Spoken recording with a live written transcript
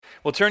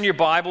Well, turn your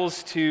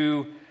Bibles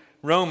to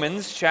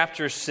Romans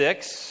chapter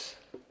 6.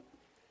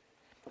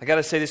 I got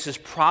to say, this is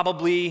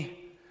probably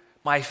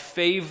my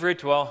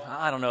favorite, well,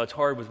 I don't know, it's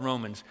hard with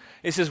Romans.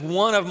 This is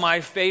one of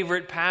my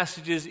favorite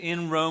passages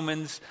in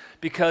Romans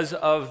because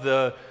of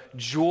the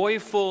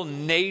joyful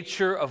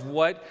nature of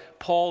what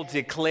Paul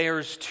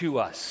declares to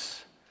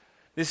us.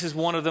 This is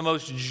one of the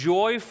most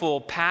joyful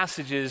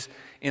passages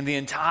in the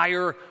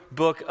entire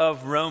book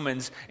of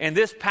Romans. And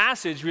this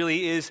passage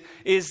really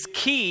is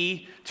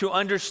key to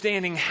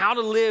understanding how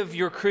to live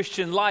your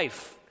Christian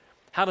life,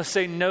 how to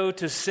say no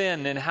to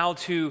sin, and how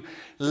to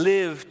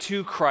live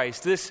to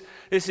Christ. This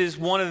is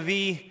one of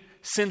the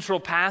central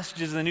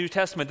passages in the New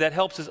Testament that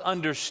helps us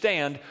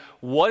understand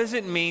what does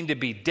it mean to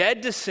be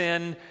dead to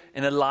sin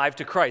and alive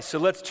to Christ. So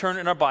let's turn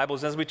in our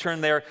Bibles. As we turn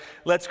there,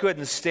 let's go ahead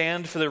and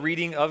stand for the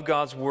reading of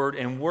God's Word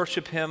and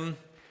worship Him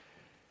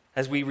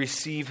as we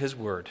receive His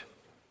Word.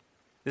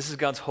 This is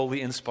God's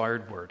holy,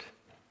 inspired Word.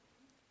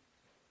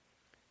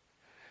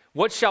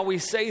 What shall we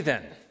say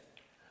then?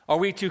 Are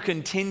we to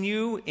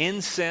continue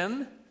in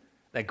sin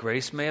that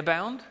grace may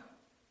abound?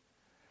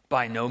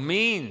 By no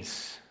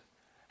means.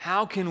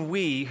 How can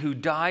we who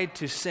died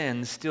to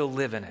sin still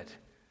live in it?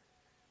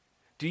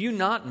 Do you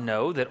not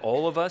know that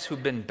all of us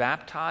who've been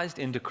baptized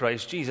into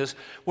Christ Jesus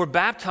were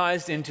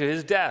baptized into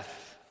His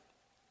death?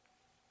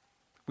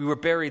 We were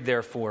buried,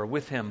 therefore,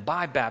 with Him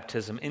by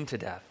baptism into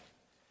death,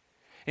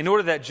 in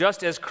order that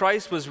just as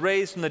Christ was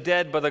raised from the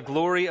dead by the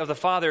glory of the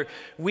Father,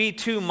 we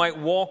too might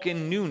walk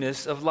in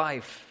newness of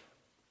life.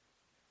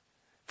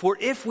 For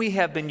if we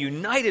have been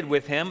united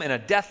with Him in a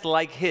death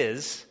like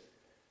His,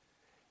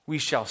 we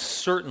shall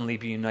certainly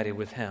be united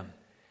with Him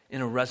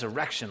in a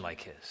resurrection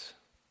like His.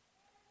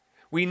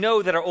 We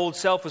know that our old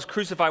self was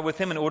crucified with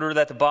Him in order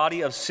that the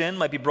body of sin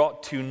might be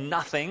brought to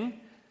nothing,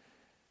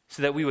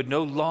 so that we would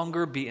no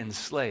longer be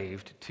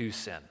enslaved to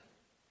sin.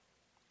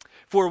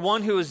 For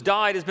one who has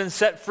died has been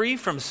set free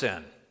from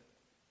sin.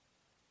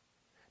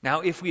 Now,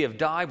 if we have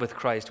died with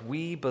Christ,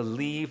 we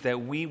believe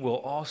that we will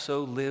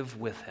also live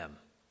with Him.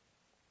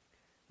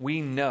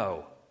 We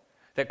know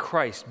that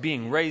Christ,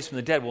 being raised from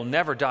the dead, will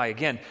never die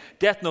again.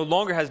 Death no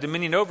longer has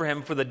dominion over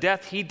Him, for the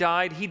death He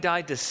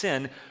died to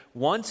sin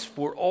once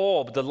for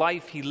all, but the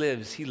life He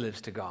lives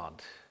to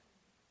God.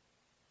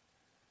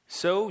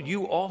 So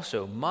you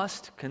also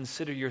must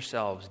consider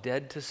yourselves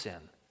dead to sin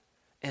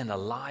and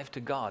alive to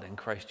God in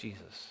Christ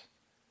Jesus.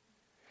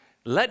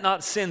 Let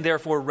not sin,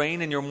 therefore,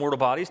 reign in your mortal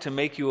bodies to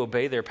make you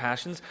obey their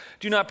passions.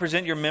 Do not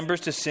present your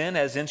members to sin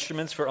as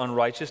instruments for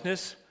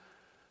unrighteousness,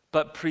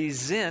 but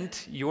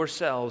present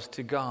yourselves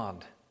to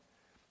God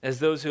as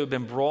those who have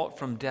been brought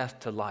from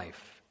death to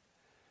life,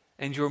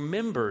 and your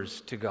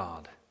members to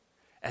God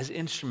as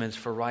instruments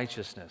for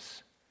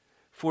righteousness.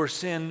 For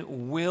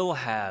sin will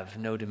have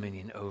no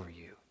dominion over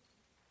you,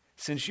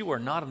 since you are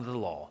not under the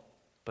law,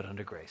 but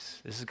under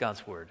grace. This is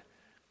God's word.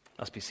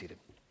 Let's be seated.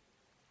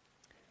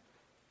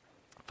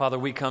 Father,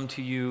 we come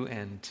to you,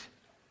 and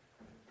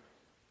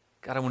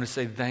God, I want to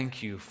say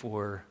thank you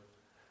for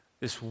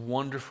this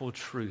wonderful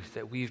truth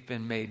that we've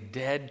been made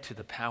dead to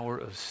the power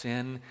of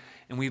sin,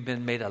 and we've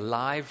been made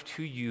alive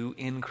to you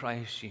in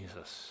Christ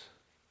Jesus.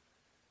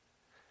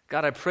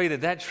 God, I pray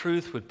that that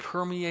truth would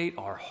permeate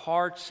our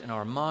hearts and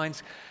our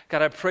minds.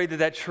 God, I pray that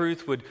that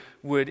truth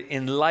would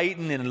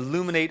enlighten and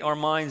illuminate our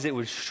minds. It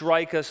would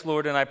strike us,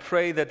 Lord, and I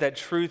pray that that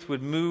truth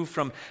would move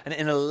from an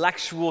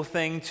intellectual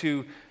thing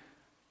to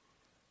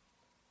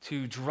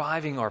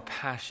driving our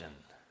passion,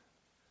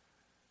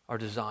 our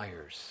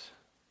desires,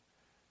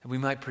 that we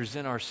might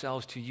present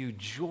ourselves to you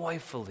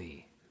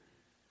joyfully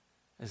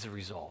as a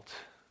result.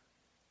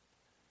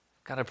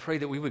 God, I pray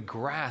that we would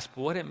grasp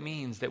what it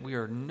means that we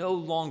are no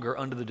longer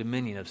under the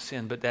dominion of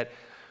sin, but that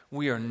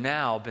we are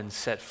now been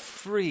set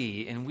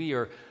free and we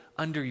are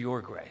under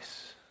your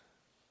grace.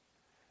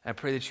 I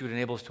pray that you would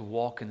enable us to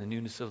walk in the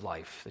newness of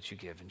life that you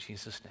give. In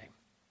Jesus' name,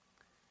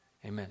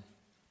 amen.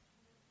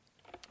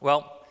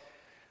 Well,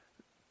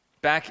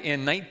 back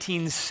in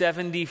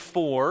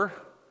 1974,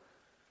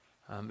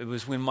 it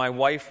was when my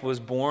wife was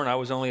born. I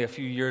was only a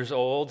few years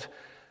old.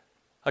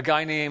 A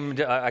guy named,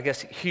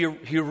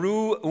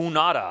 Hiroo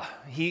Onoda.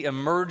 He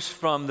emerged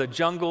from the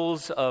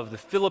jungles of the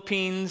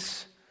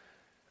Philippines.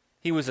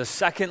 He was a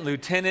second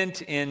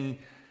lieutenant in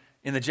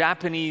the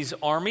Japanese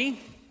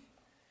army.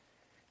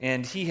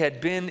 And he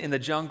had been in the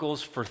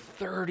jungles for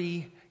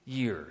 30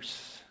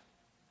 years.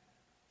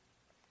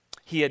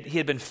 He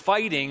had been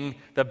fighting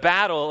the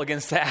battle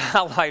against the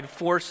Allied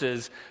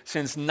forces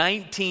since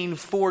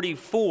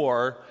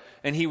 1944,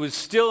 and he was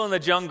still in the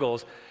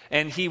jungles.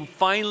 And he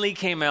finally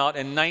came out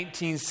in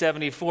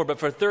 1974, but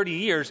for 30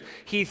 years,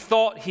 he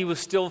thought he was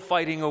still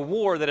fighting a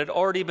war that had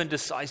already been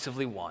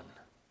decisively won.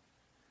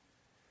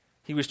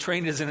 He was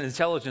trained as an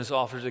intelligence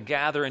officer to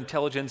gather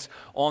intelligence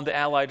on the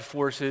Allied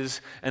forces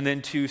and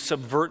then to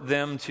subvert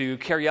them, to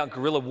carry out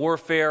guerrilla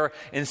warfare.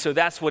 And so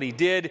that's what he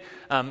did.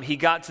 He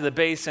got to the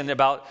base, and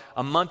about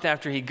a month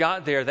after he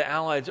got there, the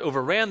Allies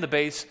overran the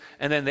base,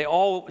 and then they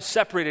all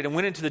separated and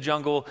went into the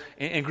jungle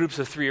in groups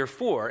of 3 or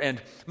 4.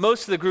 And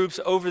most of the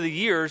groups over the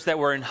years that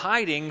were in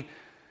hiding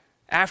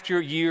after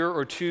a year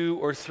or 2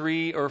 or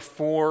 3 or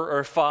 4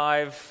 or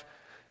 5,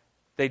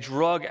 they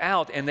drug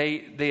out, and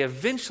they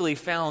eventually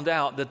found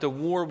out that the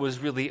war was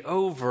really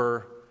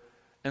over,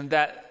 and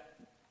that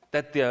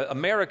the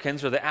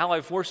Americans or the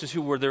Allied forces,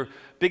 who were their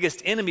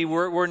biggest enemy,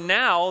 were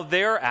now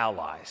their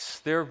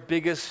allies, their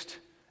biggest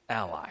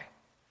ally.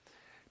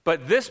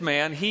 But this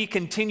man, he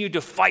continued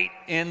to fight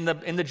in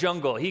the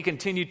jungle. He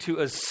continued to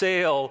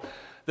assail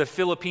the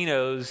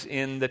Filipinos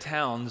in the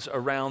towns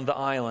around the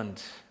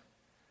island.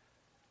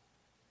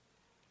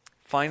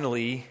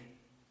 Finally,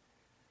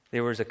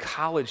 there was a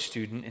college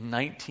student in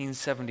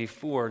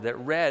 1974 that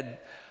read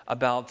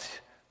about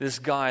this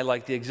guy,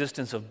 like the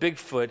existence of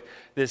Bigfoot,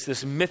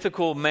 this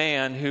mythical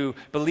man who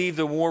believed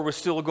the war was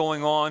still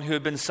going on, who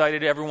had been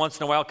sighted every once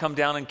in a while come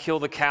down and kill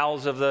the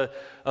cows of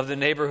the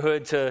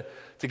neighborhood to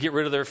get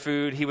rid of their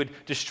food. He would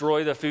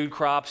destroy the food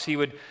crops. He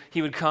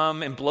would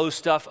come and blow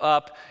stuff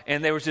up.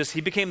 And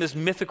he became this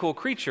mythical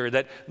creature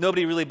that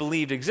nobody really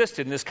believed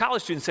existed. And this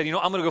college student said, I'm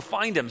going to go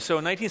find him. So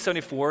in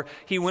 1974,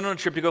 he went on a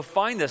trip to go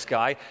find this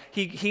guy.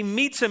 He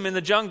meets him in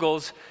the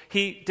jungles.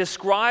 He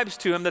describes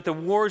to him that the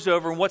war's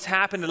over and what's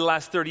happened in the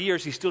last 30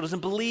 years. He still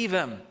doesn't believe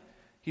him.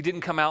 He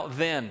didn't come out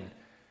then.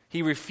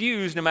 He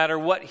refused, no matter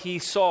what he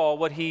saw,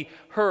 what he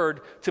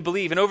heard, to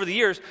believe. And over the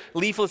years,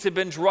 leaflets had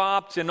been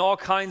dropped and all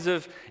kinds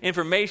of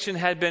information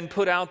had been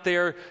put out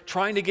there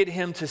trying to get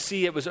him to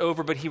see it was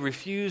over, but he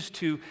refused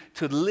to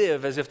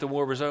live as if the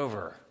war was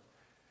over.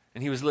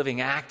 And he was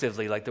living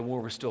actively like the war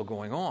was still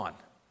going on.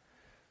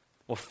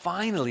 Well,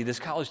 finally, this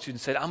college student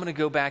said, I'm going to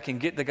go back and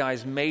get the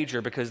guy's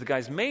major, because the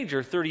guy's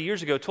major 30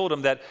 years ago told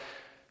him that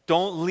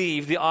don't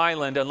leave the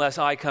island unless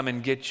I come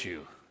and get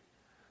you.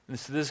 And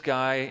so this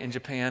guy in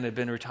Japan had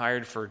been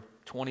retired for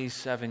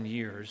 27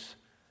 years.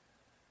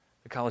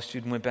 The college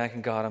student went back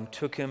and got him,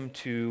 took him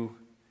to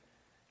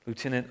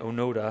Lieutenant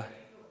Onoda,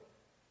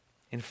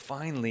 and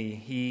finally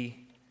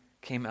he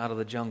came out of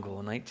the jungle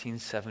in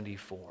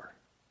 1974.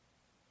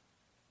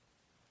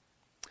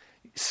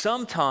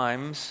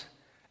 Sometimes,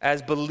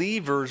 as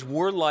believers,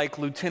 we're like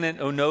Lieutenant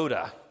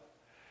Onoda.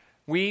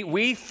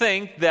 We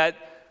think that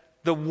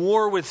the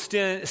war with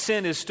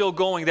sin is still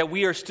going, that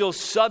we are still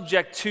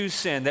subject to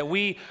sin, that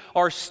we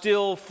are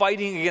still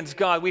fighting against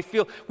God. We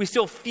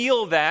still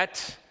feel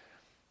that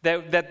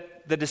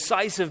the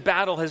decisive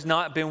battle has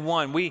not been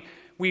won.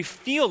 We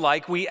feel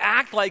like, we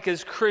act like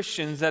as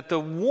Christians that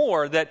the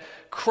war, that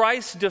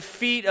Christ's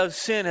defeat of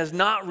sin has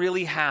not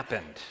really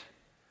happened.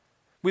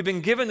 We've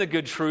been given the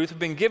good truth. We've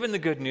been given the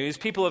good news.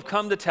 People have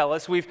come to tell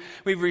us. We've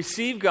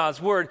received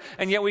God's word,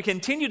 and yet we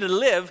continue to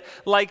live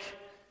like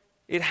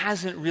it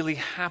hasn't really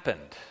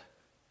happened.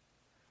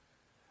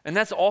 And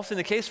that's often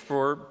the case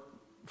for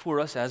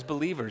us as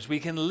believers. We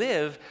can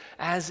live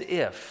as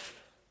if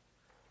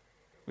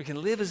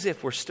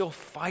we're still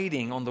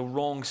fighting on the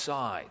wrong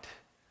side.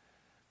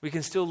 We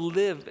can still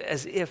live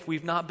as if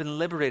we've not been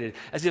liberated,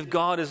 as if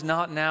God is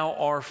not now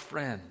our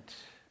friend.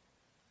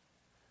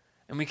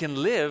 And we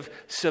can live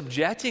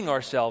subjecting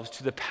ourselves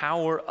to the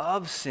power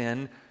of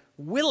sin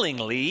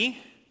willingly,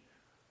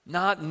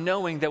 not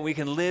knowing that we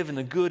can live in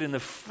the good and the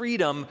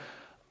freedom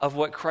of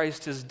what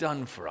Christ has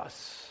done for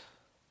us.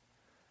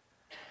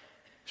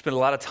 There's been a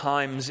lot of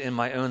times in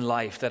my own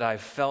life that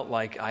I've felt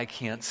like I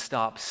can't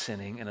stop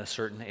sinning in a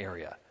certain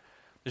area.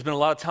 There's been a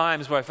lot of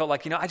times where I felt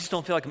like, I just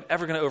don't feel like I'm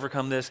ever going to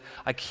overcome this.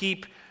 I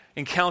keep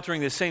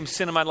encountering the same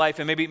sin in my life,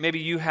 and maybe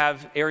you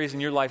have areas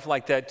in your life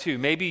like that too.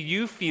 Maybe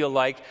you feel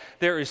like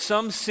there is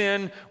some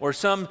sin or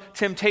some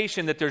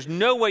temptation that there's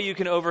no way you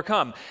can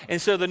overcome. And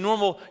so the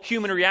normal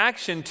human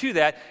reaction to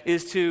that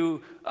is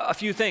to a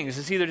few things.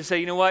 It's either to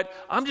say,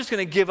 I'm just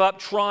going to give up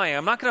trying.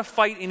 I'm not going to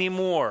fight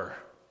anymore.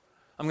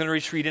 I'm going to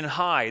retreat and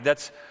hide.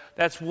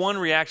 That's one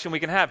reaction we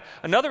can have.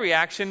 Another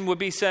reaction would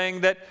be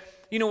saying that,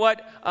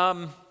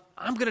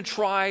 I'm going to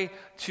try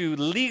to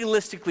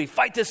legalistically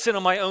fight this sin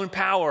on my own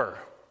power.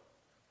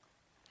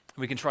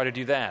 We can try to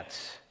do that.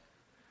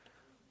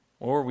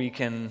 Or we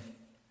can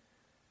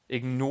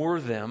ignore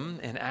them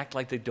and act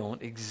like they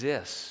don't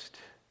exist.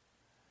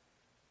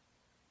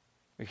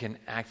 We can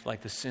act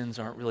like the sins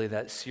aren't really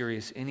that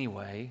serious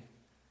anyway,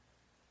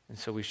 and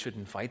so we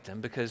shouldn't fight them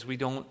because we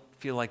don't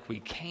feel like we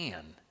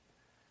can.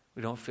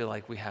 We don't feel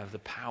like we have the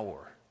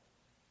power.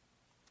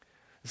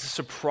 It's a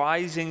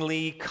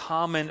surprisingly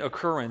common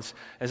occurrence,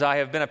 as I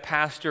have been a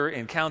pastor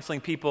and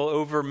counseling people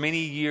over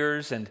many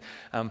years, and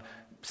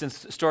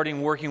since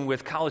starting working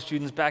with college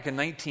students back in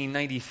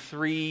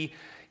 1993,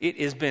 it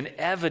has been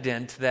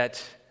evident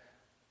that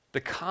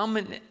the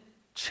common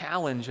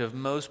challenge of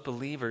most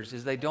believers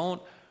is they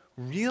don't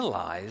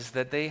realize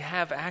that they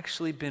have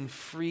actually been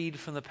freed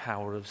from the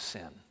power of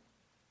sin.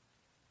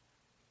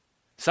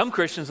 Some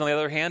Christians, on the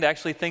other hand,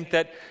 actually think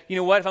that,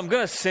 if I'm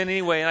going to sin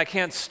anyway and I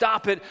can't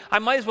stop it, I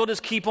might as well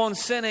just keep on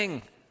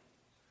sinning.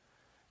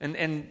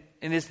 And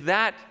it's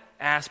that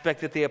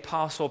aspect that the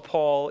Apostle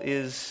Paul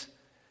is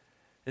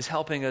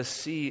helping us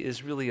see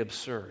is really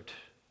absurd.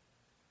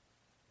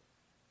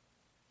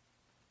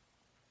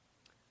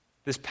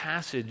 This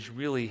passage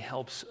really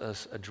helps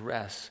us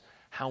address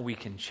how we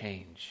can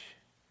change.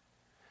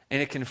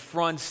 And it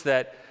confronts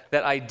that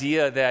that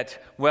idea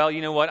that, well,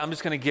 you know what, I'm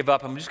just going to give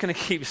up. I'm just going to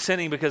keep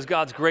sinning because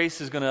God's grace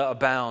is going to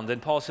abound.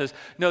 And Paul says,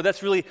 no,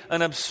 that's really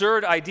an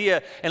absurd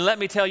idea. And let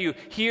me tell you,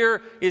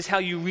 here is how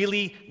you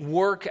really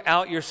work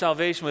out your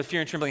salvation with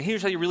fear and trembling.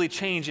 Here's how you really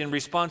change in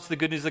response to the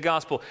good news of the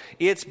gospel.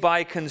 It's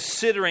by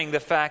considering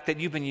the fact that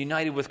you've been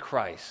united with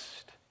Christ.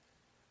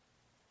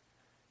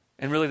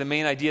 And really the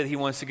main idea that he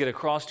wants to get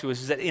across to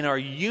us is that in our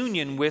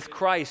union with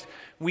Christ,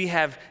 we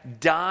have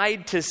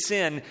died to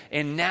sin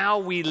and now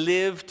we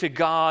live to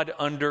God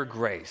under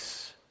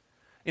grace.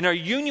 In our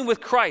union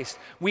with Christ,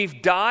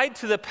 we've died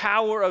to the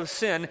power of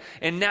sin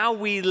and now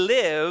we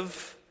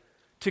live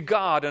to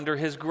God under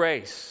his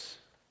grace.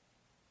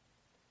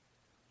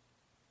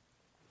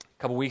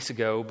 A couple weeks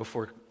ago,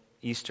 before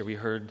Easter, we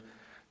heard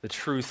the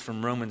truth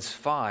from Romans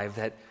 5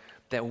 that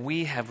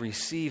we have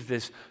received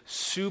this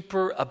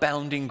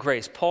superabounding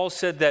grace. Paul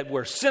said that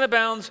where sin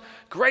abounds,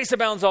 grace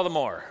abounds all the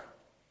more.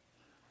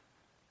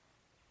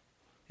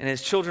 And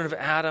as children of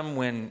Adam,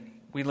 when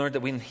we learned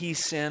that when he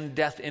sinned,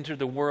 death entered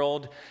the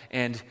world,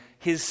 and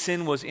his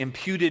sin was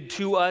imputed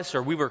to us,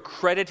 or we were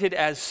credited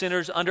as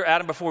sinners under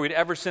Adam before we'd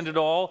ever sinned at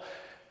all,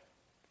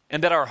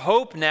 and that our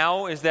hope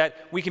now is that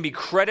we can be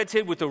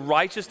credited with the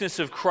righteousness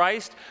of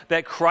Christ,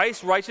 that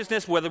Christ's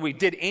righteousness, whether we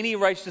did any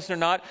righteousness or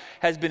not,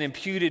 has been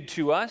imputed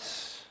to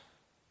us.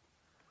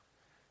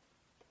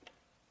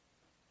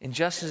 And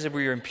just as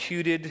we were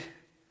imputed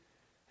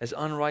as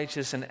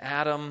unrighteous in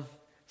Adam,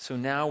 so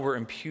now we're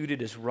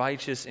imputed as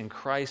righteous in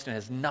Christ, and it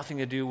has nothing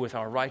to do with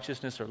our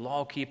righteousness or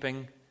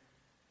law-keeping.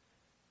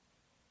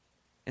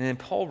 And then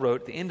Paul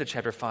wrote at the end of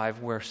chapter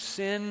 5, where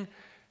sin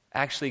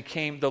actually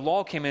the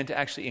law came in to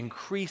actually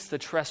increase the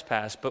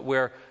trespass, but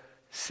where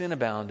sin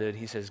abounded,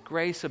 he says,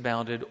 grace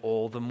abounded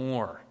all the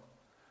more.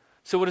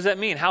 So what does that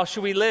mean? How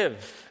should we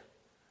live?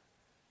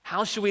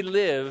 How should we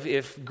live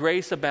if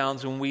grace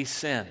abounds when we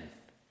sin?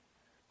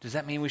 Does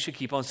that mean we should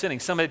keep on sinning?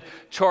 Some had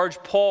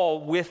charged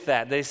Paul with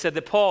that. They said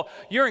that, Paul,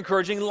 you're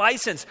encouraging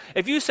license.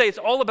 If you say it's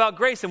all about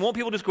grace, then won't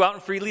people just go out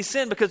and freely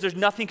sin because there's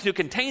nothing to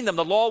contain them?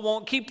 The law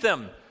won't keep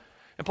them.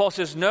 And Paul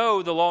says,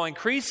 no, the law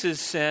increases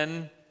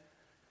sin.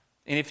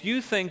 And if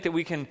you think that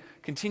we can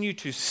continue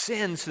to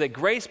sin so that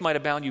grace might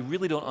abound, you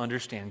really don't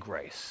understand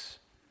grace.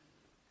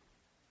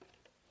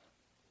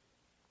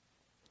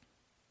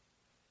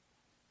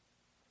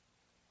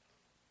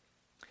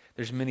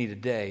 There's many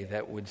today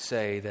that would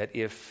say that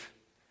if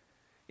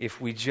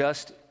we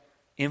just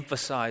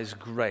emphasize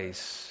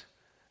grace,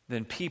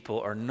 then people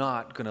are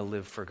not going to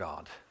live for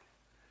God.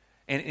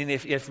 And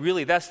if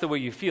really that's the way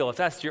you feel, if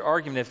that's your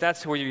argument, if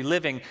that's where you're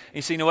living, and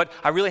you say, you know what,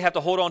 I really have to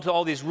hold on to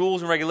all these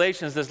rules and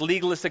regulations, these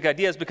legalistic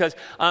ideas, because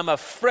I'm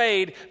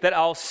afraid that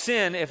I'll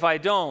sin if I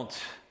don't,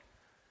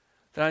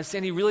 then I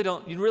understand you really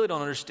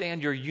don't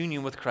understand your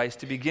union with Christ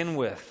to begin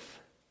with.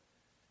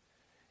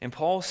 And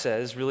Paul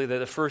says really that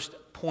the first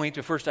point,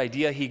 the first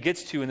idea he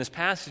gets to in this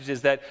passage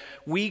is that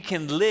we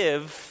can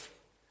live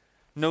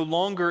no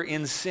longer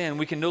in sin.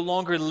 We can no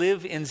longer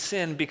live in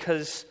sin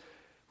because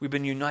we've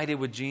been united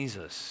with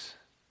Jesus.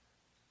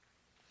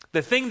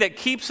 The thing that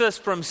keeps us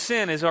from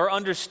sin is our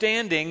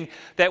understanding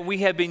that we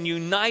have been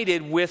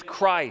united with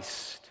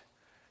Christ,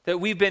 that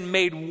we've been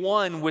made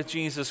one with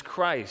Jesus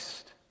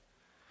Christ.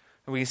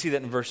 And we can see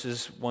that in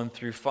verses 1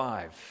 through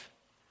 5.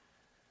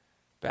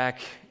 Back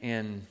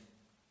in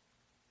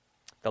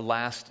the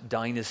last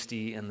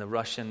dynasty in the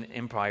Russian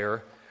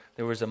Empire,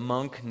 there was a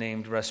monk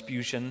named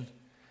Rasputin,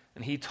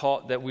 and he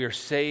taught that we are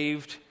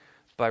saved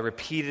by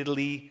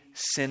repeatedly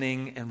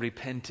sinning and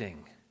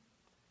repenting.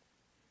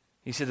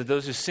 He said that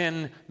those who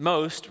sin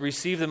most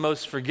receive the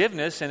most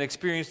forgiveness and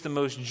experience the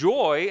most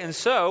joy. And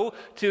so,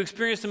 to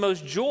experience the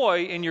most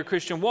joy in your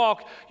Christian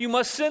walk, you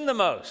must sin the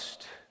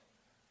most.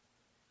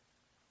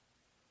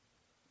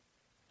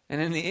 And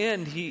in the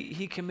end,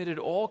 he committed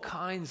all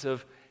kinds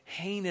of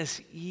heinous,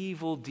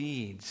 evil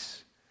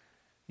deeds,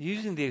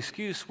 using the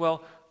excuse,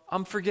 well,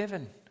 I'm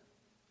forgiven,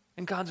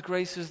 and God's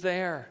grace is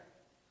there.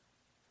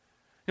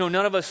 You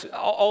know,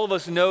 all of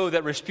us know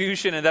that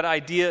Rasputin and that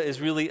idea is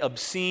really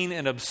obscene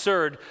and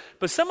absurd,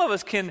 but some of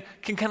us can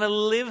kind of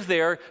live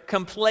there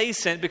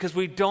complacent because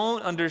we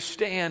don't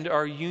understand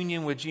our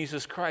union with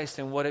Jesus Christ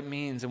and what it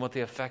means and what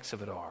the effects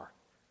of it are.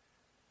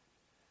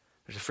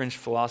 There's a French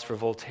philosopher,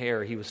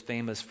 Voltaire. He was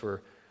famous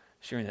for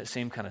sharing that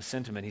same kind of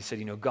sentiment. He said,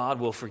 you know, God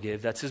will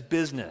forgive. That's his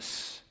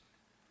business.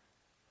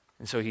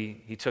 And so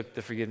he took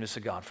the forgiveness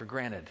of God for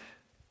granted.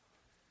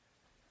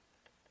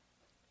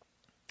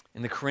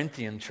 In the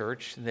Corinthian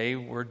church, they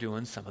were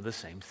doing some of the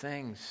same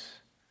things.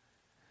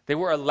 They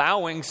were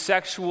allowing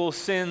sexual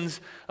sins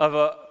of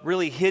a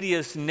really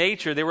hideous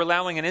nature. They were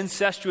allowing an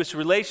incestuous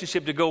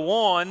relationship to go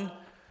on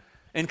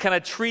and kind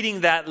of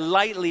treating that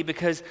lightly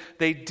because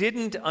they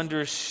didn't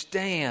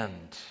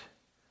understand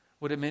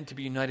what it meant to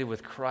be united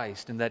with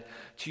Christ, and that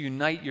to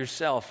unite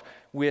yourself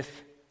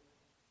with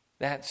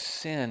that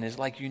sin is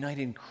like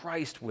uniting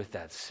Christ with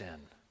that sin.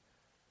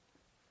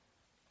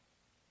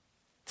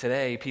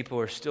 Today, people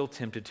are still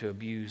tempted to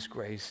abuse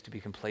grace, to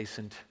be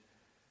complacent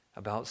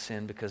about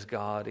sin because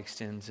God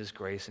extends his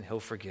grace and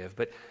he'll forgive.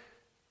 But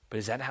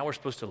is that how we're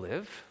supposed to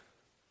live?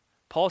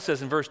 Paul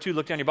says in verse 2,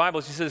 look down your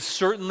Bibles, he says,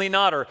 certainly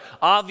not, or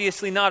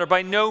obviously not, or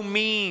by no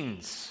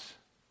means.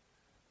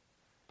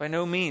 By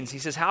no means. He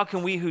says, how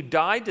can we who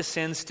died to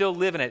sin still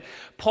live in it?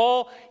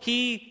 Paul,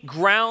 he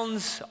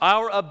grounds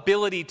our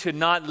ability to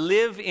not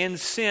live in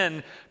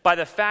sin by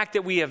the fact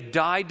that we have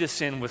died to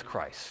sin with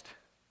Christ.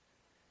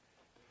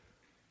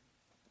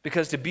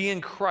 Because to be in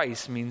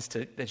Christ means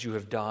that you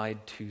have died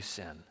to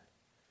sin.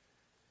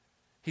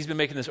 He's been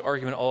making this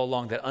argument all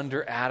along that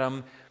under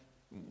Adam,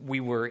 we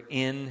were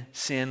in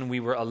sin,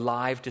 we were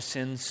alive to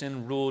sin.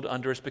 Sin ruled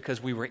under us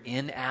because we were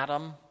in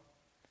Adam.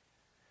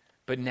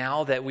 But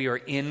now that we are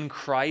in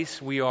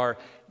Christ, we are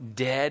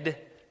dead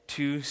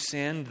to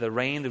sin, the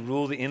reign, the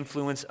rule, the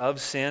influence of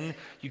sin.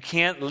 You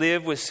can't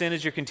live with sin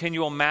as your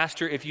continual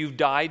master if you've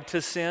died to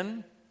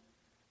sin.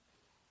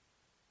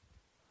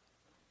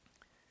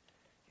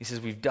 He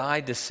says we've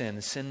died to sin.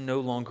 Sin no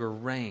longer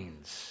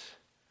reigns.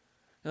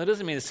 Now, that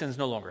doesn't mean that sin's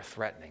no longer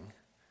threatening.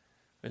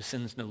 But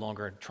sin's no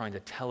longer trying to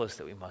tell us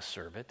that we must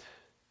serve it.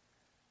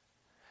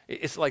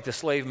 It's like the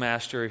slave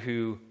master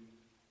who,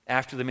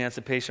 after the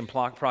Emancipation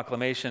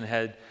Proclamation,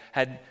 had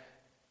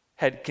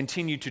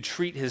continued to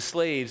treat his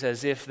slaves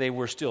as if they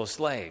were still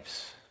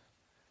slaves.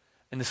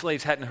 And the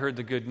slaves hadn't heard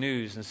the good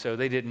news, and so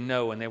they didn't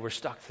know, and they were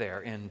stuck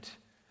there. And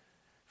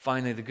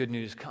finally the good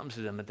news comes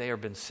to them that they have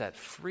been set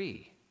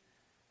free.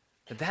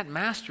 That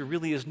master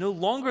really is no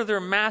longer their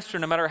master,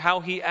 no matter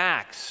how he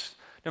acts.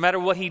 No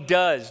matter what he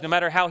does, no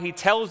matter how he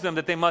tells them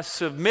that they must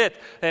submit,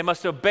 they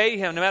must obey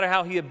him, no matter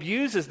how he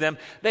abuses them,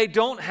 they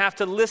don't have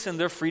to listen.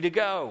 They're free to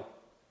go.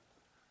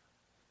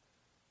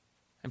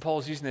 And Paul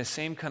is using the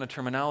same kind of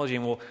terminology,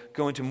 and we'll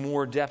go into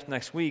more depth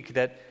next week,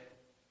 that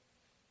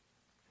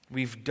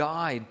we've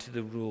died to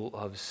the rule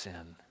of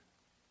sin.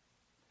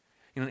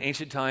 In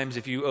ancient times,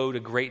 if you owed a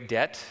great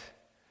debt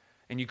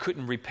and you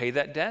couldn't repay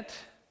that debt,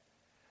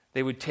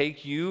 they would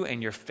take you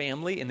and your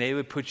family and they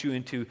would put you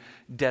into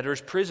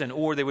debtor's prison,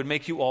 or they would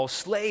make you all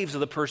slaves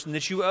of the person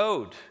that you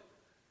owed.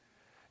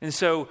 And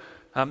so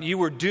you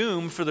were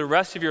doomed for the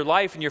rest of your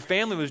life, and your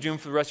family was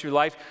doomed for the rest of your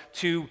life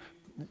to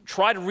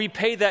try to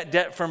repay that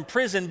debt from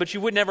prison, but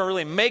you would never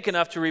really make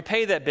enough to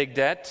repay that big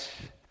debt.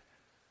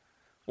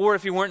 Or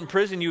if you weren't in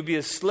prison, you would be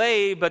a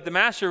slave, but the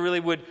master really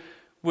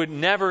would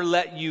never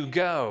let you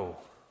go.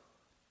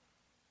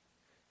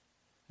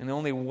 And the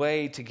only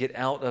way to get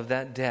out of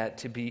that debt,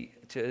 to be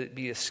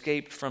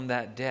escaped from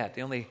that debt,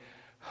 the only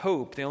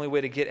hope, the only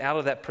way to get out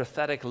of that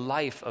pathetic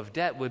life of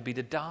debt would be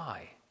to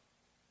die.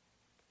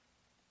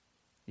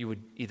 You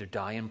would either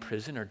die in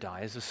prison or die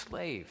as a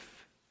slave.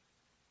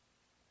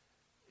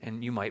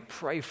 And you might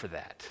pray for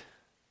that.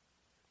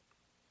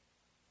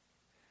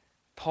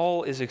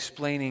 Paul is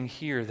explaining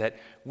here that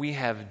we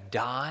have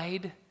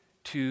died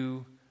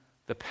to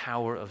the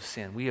power of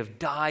sin. We have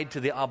died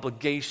to the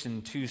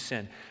obligation to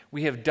sin.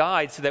 We have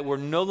died so that we're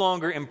no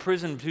longer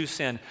imprisoned to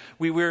sin.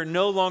 We're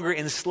no longer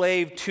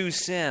enslaved to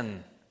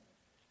sin.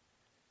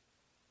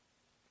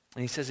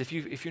 And he says, if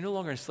you're no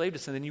longer enslaved to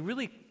sin, then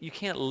you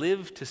can't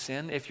live to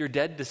sin. If you're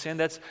dead to sin,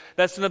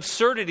 that's an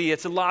absurdity.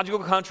 It's a logical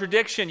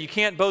contradiction. You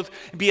can't both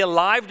be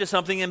alive to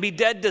something and be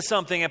dead to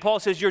something. And Paul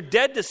says, you're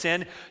dead to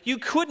sin. You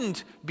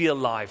couldn't be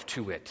alive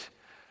to it.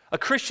 A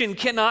Christian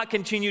cannot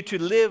continue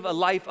to live a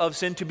life of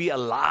sin, to be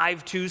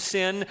alive to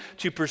sin,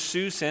 to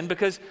pursue sin,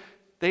 because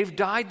they've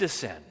died to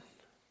sin.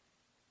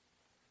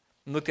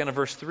 And look down at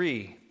verse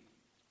 3.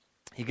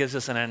 He gives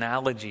us an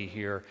analogy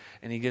here,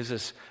 and he gives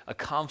us a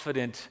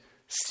confident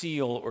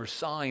seal or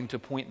sign to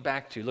point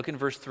back to. Look in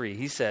verse 3.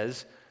 He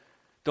says,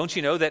 don't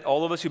you know that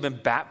all of us who've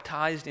been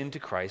baptized into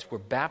Christ were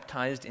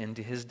baptized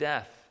into his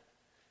death?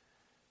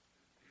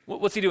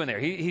 What's he doing there?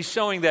 He's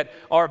showing that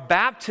our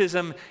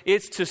baptism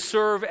is to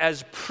serve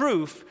as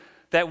proof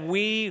that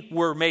we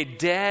were made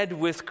dead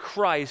with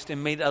Christ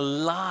and made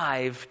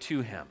alive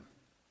to him.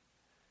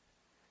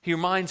 He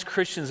reminds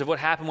Christians of what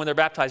happened when they're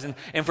baptized.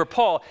 And for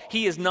Paul,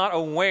 he is not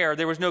aware,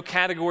 there was no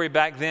category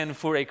back then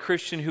for a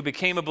Christian who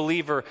became a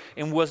believer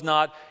and was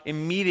not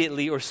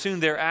immediately or soon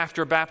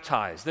thereafter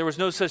baptized. There was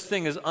no such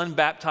thing as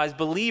unbaptized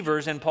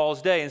believers in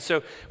Paul's day. And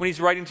so when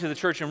he's writing to the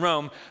church in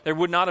Rome, there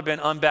would not have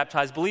been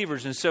unbaptized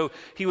believers. And so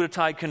he would have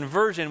tied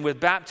conversion with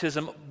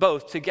baptism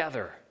both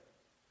together.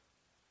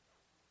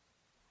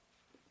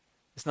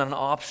 It's not an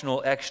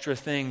optional extra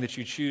thing that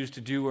you choose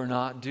to do or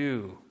not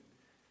do.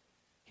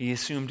 He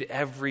assumed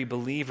every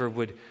believer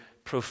would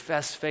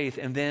profess faith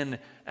and then,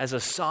 as a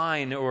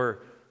sign or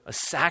a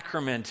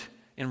sacrament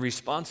in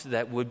response to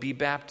that, would be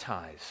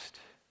baptized.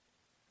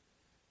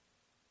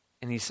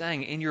 And he's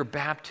saying, in your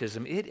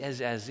baptism, it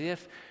is as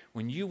if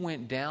when you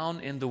went down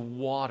in the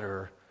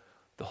water,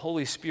 the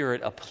Holy Spirit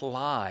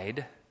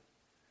applied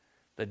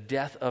the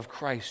death of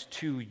Christ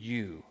to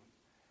you,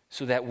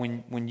 so that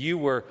when you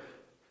were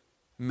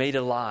made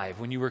alive,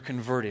 when you were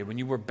converted, when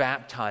you were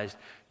baptized,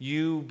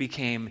 you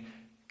became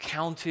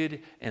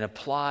counted and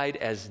applied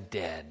as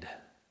dead.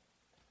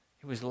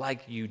 It was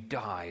like you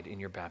died in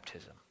your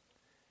baptism.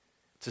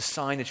 It's a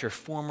sign that your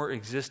former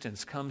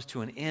existence comes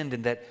to an end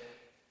and that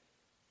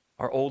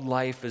our old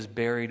life is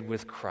buried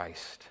with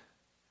Christ.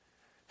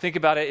 Think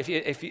about it.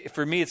 If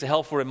for me, it's a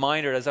helpful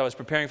reminder as I was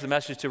preparing for the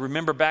message to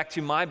remember back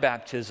to my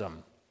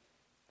baptism.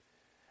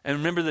 And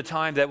remember the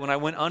time that when I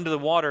went under the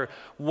water,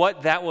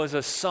 what that was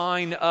a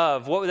sign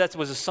of. What that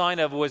was a sign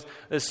of was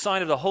a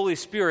sign of the Holy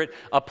Spirit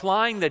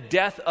applying the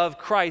death of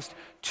Christ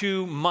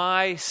to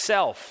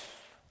myself.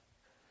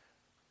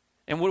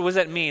 And what does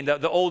that mean?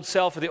 The old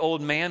self or the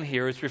old man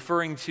here is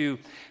referring to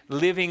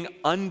living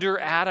under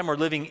Adam or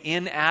living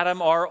in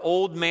Adam. Our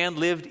old man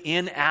lived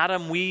in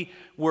Adam. We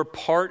were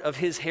part of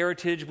his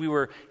heritage. We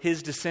were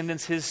his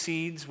descendants, his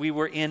seeds. We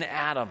were in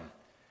Adam.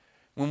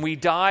 When we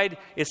died,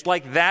 it's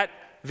like that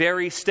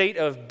very state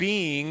of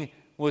being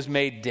was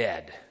made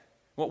dead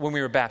when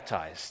we were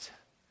baptized.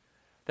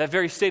 That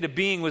very state of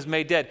being was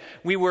made dead.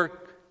 We were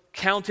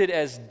counted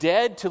as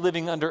dead to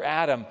living under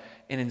Adam,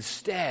 and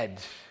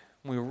instead,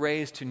 we were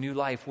raised to new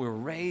life. We were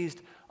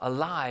raised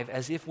alive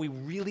as if we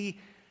really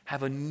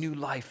have a new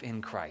life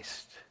in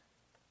Christ.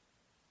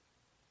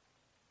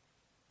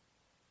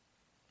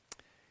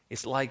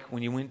 It's like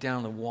when you went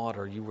down the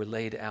water, you were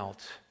laid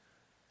out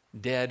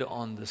dead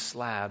on the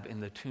slab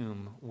in the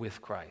tomb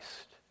with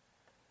Christ.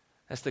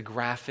 That's the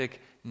graphic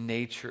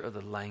nature of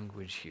the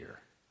language here.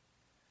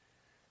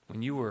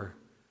 When you were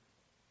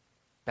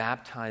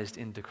baptized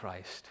into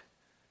Christ,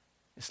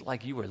 it's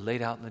like you were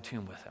laid out in the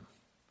tomb with him.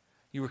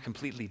 You were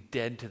completely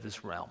dead to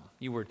this realm.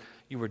 You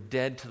were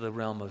dead to the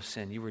realm of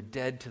sin. You were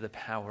dead to the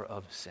power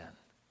of sin.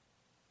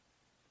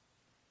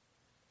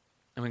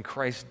 And when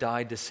Christ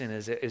died to sin,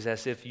 is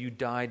as if you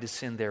died to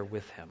sin there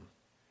with him.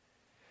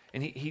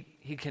 And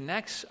he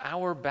connects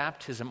our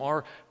baptism,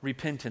 our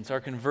repentance, our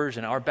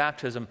conversion, our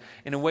baptism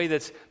in a way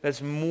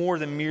that's more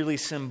than merely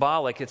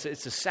symbolic.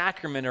 It's a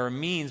sacrament or a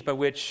means by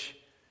which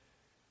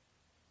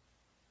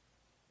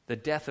the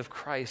death of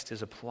Christ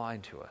is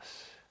applied to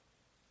us.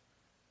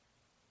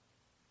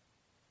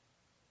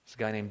 There's a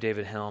guy named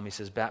David Helm. He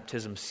says,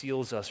 baptism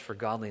seals us for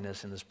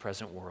godliness in this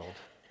present world.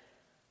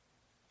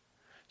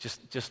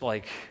 Just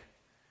like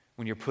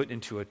when you're put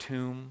into a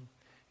tomb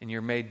and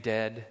you're made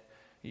dead,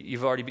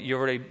 you've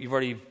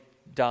already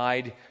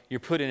died, you're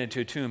put into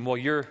a tomb. Well,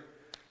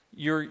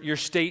 your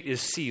state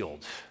is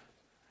sealed.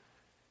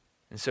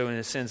 And so in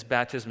a sense,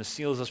 baptism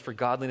seals us for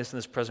godliness in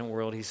this present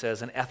world. He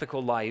says, an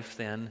ethical life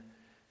then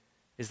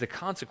is the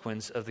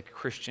consequence of the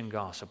Christian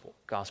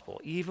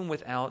gospel, even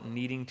without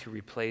needing to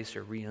replace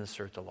or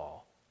reinsert the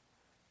law.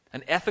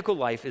 An ethical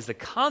life is the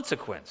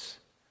consequence.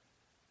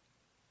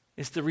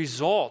 It's the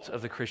result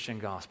of the Christian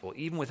gospel,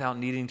 even without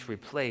needing to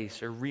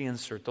replace or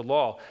reinsert the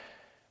law.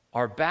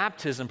 Our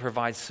baptism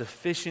provides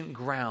sufficient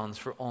grounds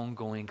for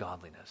ongoing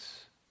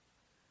godliness.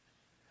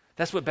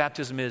 That's what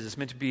baptism is. It's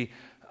meant to be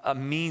a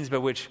means by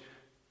which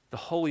the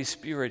Holy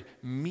Spirit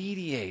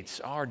mediates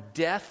our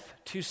death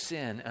to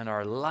sin and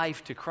our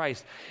life to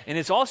Christ. And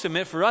it's also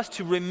meant for us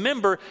to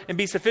remember and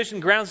be sufficient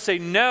grounds to say,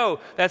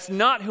 no, that's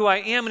not who I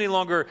am any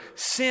longer.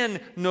 Sin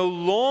no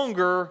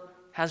longer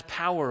has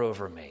power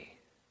over me.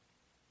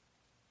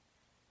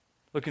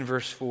 Look in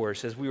verse 4. It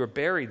says, we were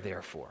buried,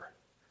 therefore,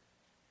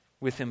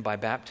 with him by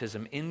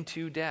baptism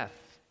into death,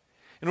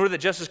 in order that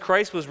just as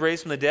Christ was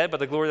raised from the dead by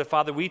the glory of the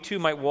Father, we too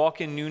might walk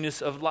in newness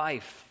of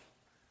life.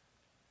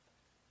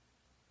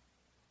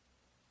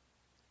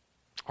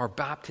 Our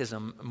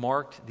baptism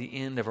marked the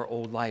end of our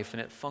old life,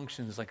 and it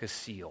functions like a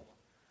seal.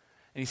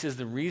 And he says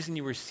the reason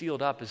you were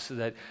sealed up is so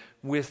that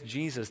with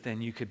Jesus,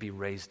 then you could be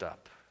raised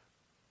up.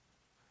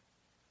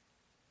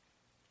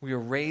 We were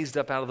raised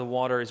up out of the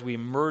water. As we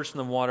emerged from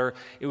the water,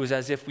 it was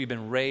as if we'd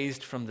been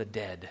raised from the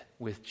dead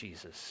with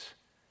Jesus.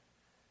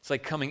 It's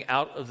like coming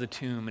out of the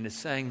tomb, and it's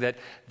saying that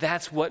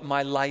that's what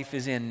my life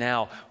is in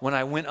now. When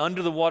I went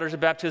under the waters of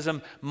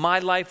baptism, my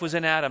life was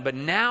in Adam. But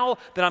now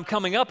that I'm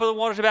coming up out of the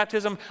waters of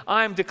baptism,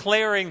 I'm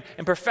declaring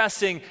and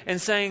professing and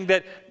saying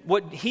that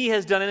what he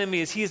has done in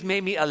me is he has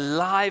made me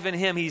alive in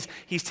him. He's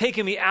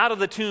taken me out of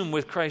the tomb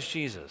with Christ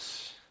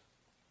Jesus.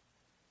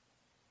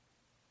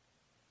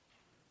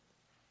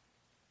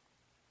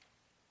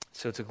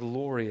 So it's a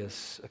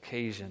glorious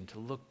occasion to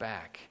look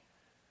back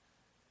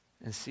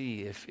and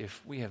see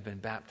if we have been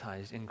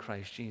baptized in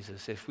Christ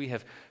Jesus, if we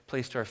have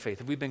placed our faith,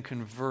 if we've been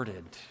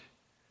converted,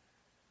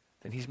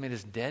 then he's made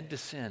us dead to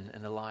sin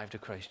and alive to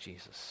Christ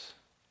Jesus.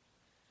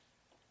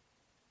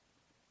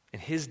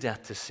 And his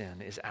death to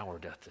sin is our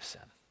death to sin.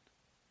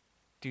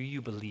 Do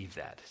you believe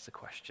that is the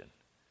question.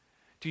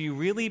 Do you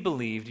really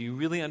believe, do you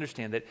really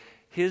understand that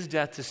his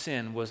death to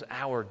sin was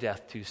our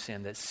death to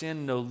sin, that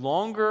sin no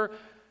longer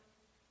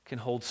can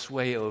hold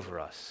sway over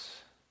us?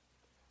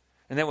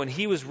 And that when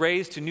he was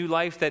raised to new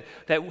life, that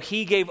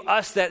he gave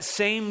us that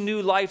same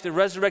new life that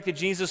resurrected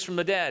Jesus from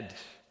the dead.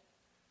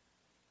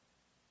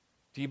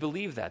 Do you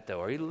believe that, though?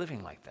 Are you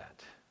living like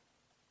that?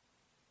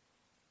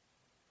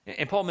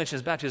 And Paul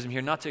mentions baptism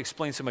here not to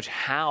explain so much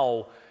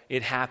how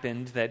it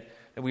happened that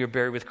we were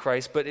buried with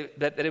Christ, but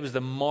that it was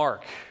the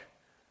mark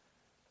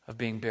of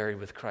being buried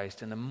with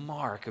Christ and the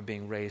mark of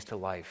being raised to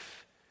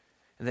life.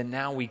 And that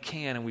now we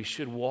can and we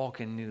should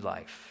walk in new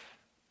life.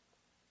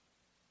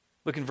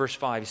 Look in verse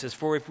 5. He says,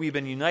 for if we've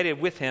been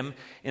united with him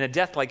in a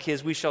death like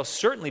his, we shall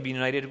certainly be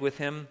united with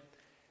him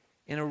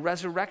in a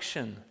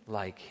resurrection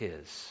like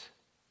his.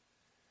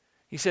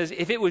 He says,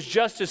 if it was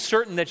just as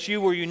certain that you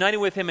were united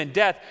with him in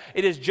death,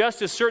 it is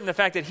just as certain the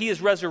fact that he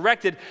is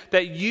resurrected,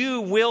 that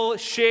you will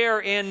share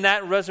in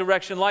that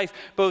resurrection life,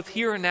 both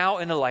here and now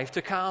and the life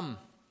to come.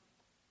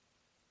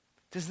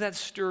 Does that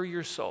stir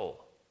your soul?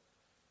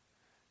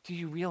 Do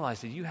you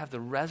realize that you have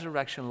the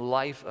resurrection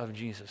life of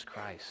Jesus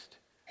Christ?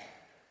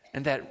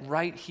 And that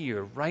right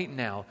here, right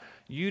now,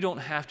 you don't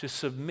have to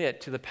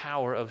submit to the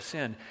power of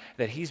sin.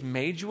 That he's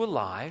made you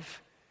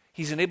alive.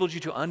 He's enabled you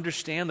to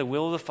understand the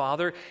will of the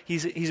Father.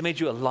 He's made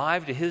you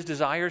alive to his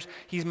desires.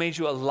 He's made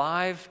you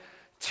alive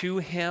to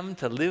him,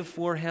 to live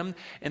for him.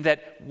 And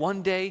that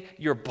one day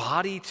your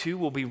body too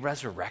will be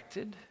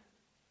resurrected.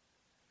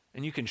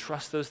 And you can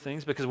trust those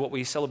things because what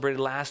we celebrated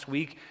last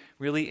week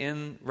really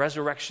in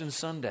Resurrection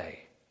Sunday.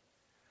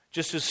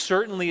 Just as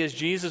certainly as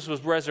Jesus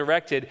was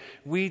resurrected,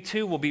 we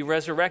too will be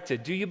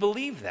resurrected. Do you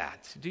believe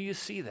that? Do you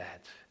see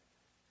that?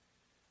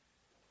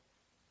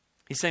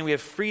 He's saying we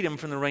have freedom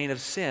from the reign of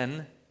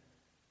sin.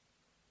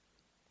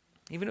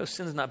 Even though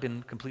sin has not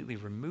been completely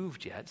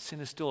removed yet,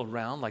 sin is still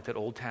around like that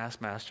old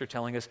taskmaster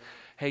telling us,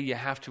 hey, you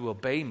have to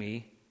obey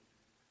me.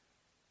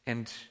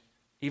 And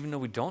even though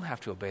we don't have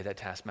to obey that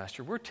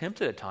taskmaster, we're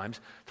tempted at times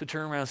to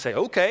turn around and say,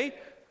 okay,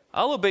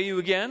 I'll obey you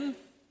again.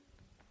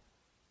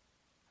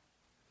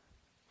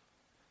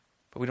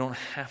 But we don't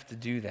have to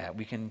do that.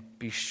 We can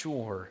be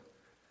sure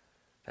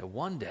that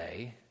one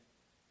day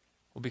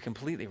we'll be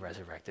completely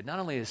resurrected. Not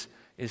only is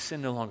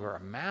sin no longer our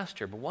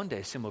master, but one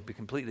day sin will be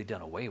completely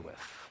done away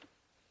with.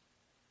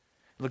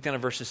 Look down at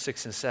verses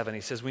 6 and 7.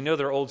 He says, we know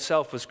that our old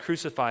self was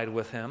crucified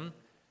with him.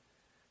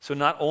 So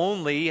not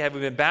only have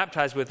we been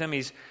baptized with him,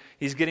 he's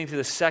getting to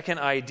the second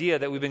idea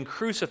that we've been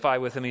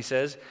crucified with him, he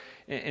says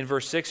in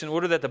verse 6, in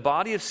order that the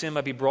body of sin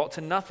might be brought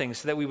to nothing,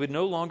 so that we would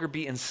no longer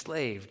be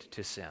enslaved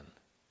to sin.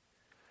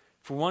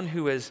 For one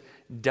who has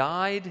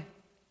died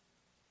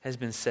has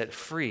been set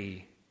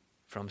free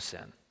from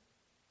sin.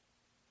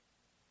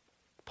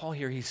 Paul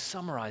here, he's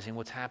summarizing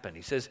what's happened.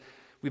 He says,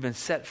 we've been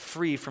set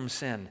free from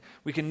sin.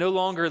 We can no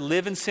longer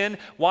live in sin.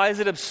 Why is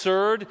it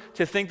absurd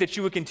to think that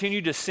you would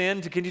continue to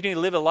sin, to continue to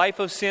live a life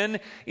of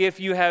sin if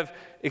you have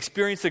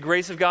experienced the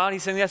grace of God?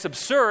 He's saying that's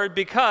absurd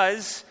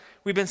because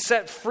we've been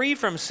set free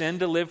from sin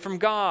to live from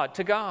God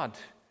to God.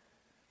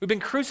 We've been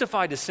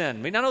crucified to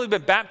sin. We not only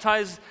been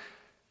baptized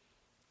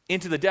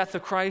into the death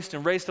of Christ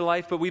and raised to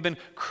life, but we've been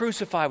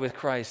crucified with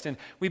Christ and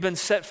we've been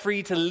set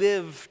free to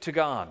live to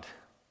God.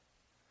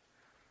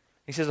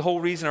 He says the whole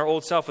reason our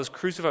old self was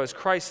crucified with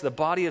Christ, the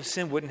body of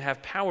sin wouldn't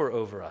have power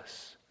over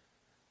us.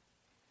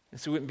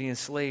 And so we wouldn't be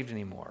enslaved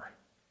anymore.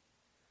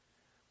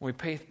 When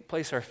we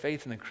place our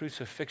faith in the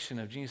crucifixion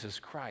of Jesus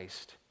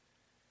Christ,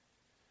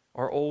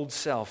 our old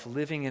self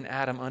living in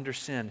Adam under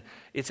sin,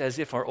 it's as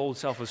if our old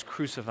self was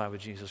crucified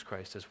with Jesus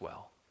Christ as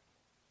well.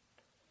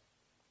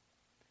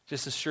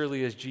 Just as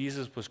surely as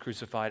Jesus was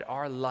crucified,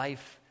 our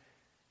life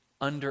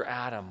under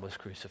Adam was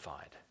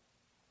crucified.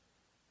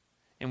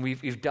 And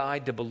we've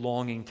died to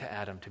belonging to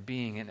Adam, to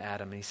being in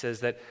Adam. And he says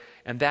that,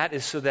 and that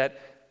is so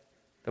that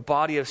the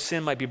body of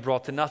sin might be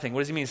brought to nothing. What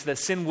does he mean? So that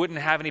sin wouldn't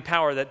have any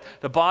power, that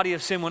the body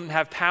of sin wouldn't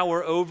have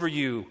power over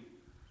you.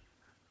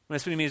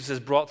 That's what he means. It says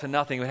brought to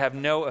nothing. It would have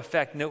no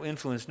effect, no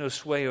influence, no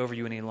sway over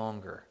you any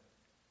longer.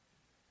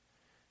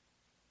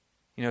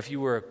 You know, if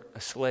you were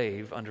a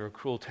slave under a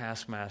cruel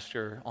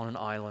taskmaster on an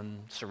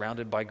island,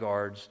 surrounded by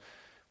guards,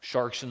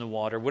 sharks in the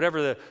water,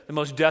 whatever the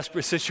most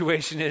desperate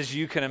situation is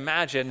you can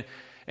imagine,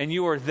 and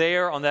you are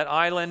there on that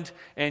island,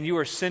 and you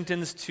are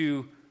sentenced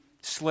to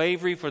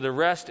slavery for the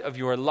rest of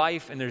your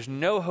life, and there's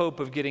no hope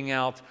of getting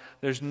out,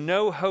 there's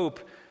no hope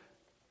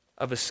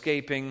of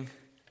escaping,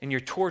 and you're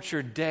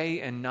tortured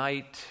day and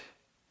night,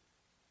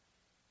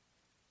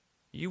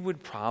 you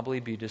would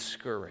probably be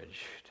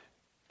discouraged.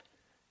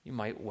 You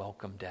might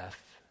welcome death.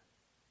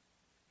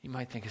 You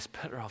might think it's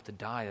better off to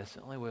die. That's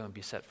the only way I'm going to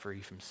be set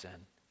free from sin.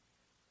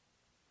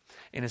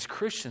 And as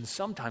Christians,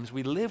 sometimes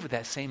we live with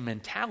that same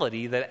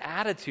mentality, that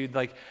attitude,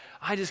 like,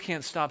 I just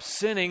can't stop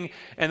sinning,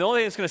 and the only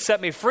thing that's going to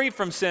set me free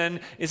from sin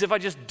is if I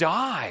just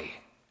die.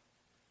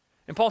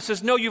 And Paul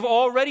says, no, you've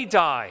already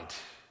died.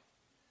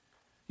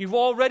 You've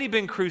already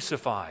been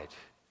crucified.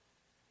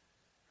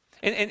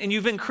 And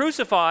you've been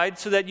crucified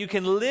so that you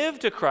can live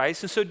to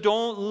Christ, and so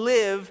don't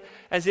live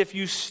as if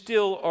you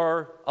still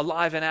are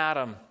alive in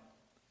Adam.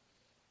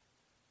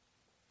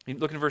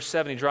 Look in verse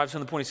 7, he drives home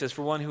the point. He says,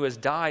 for one who has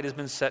died has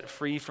been set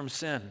free from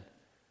sin.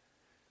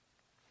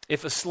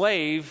 If a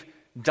slave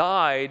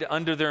died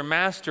under their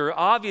master,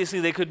 obviously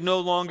they would no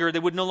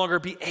longer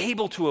be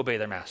able to obey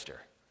their master.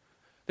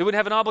 They wouldn't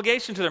have an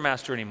obligation to their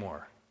master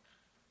anymore.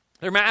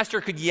 Their master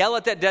could yell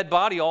at that dead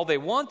body all they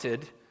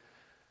wanted,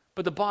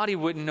 but the body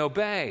wouldn't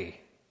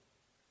obey.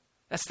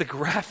 That's the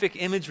graphic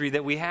imagery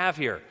that we have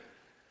here.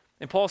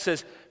 And Paul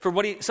says,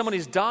 someone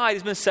who's died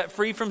has been set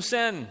free from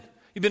sin.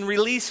 You've been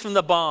released from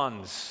the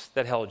bonds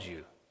that held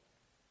you.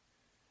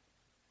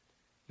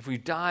 If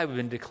we've died, we've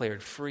been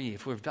declared free.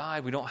 If we've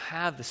died, we don't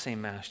have the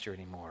same master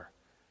anymore.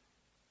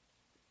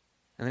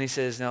 And then he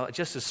says, now,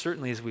 just as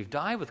certainly as we've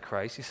died with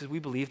Christ, he says, we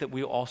believe that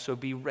we'll also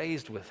be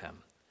raised with him.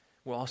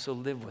 We'll also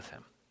live with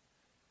him.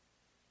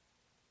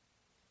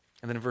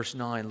 And then in verse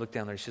 9, look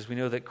down there, he says, we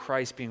know that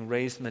Christ, being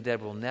raised from the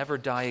dead, will never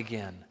die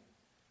again.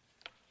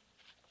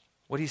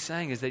 What he's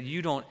saying is that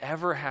you don't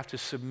ever have to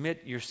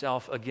submit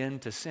yourself again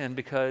to sin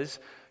because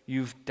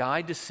you've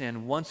died to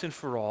sin once and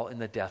for all in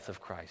the death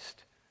of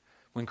Christ.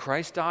 When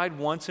Christ died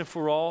once and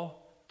for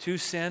all to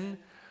sin,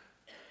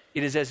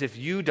 it is as if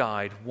you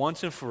died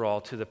once and for all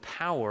to the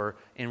power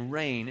and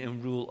reign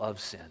and rule of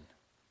sin.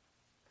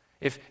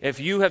 If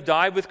you have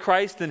died with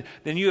Christ, then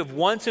you have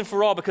once and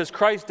for all, because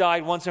Christ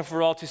died once and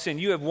for all to sin,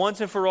 you have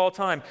once and for all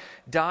time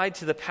died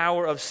to the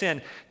power of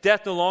sin.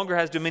 Death no longer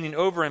has dominion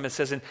over him, it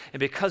says, and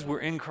because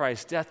we're in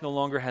Christ, death no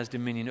longer has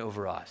dominion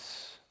over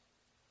us.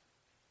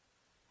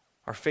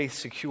 Our faith's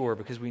secure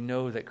because we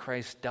know that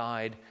Christ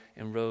died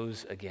and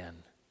rose again,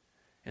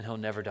 and he'll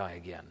never die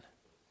again.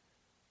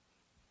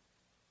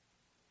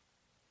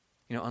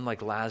 You know,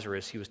 unlike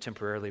Lazarus, he was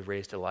temporarily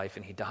raised to life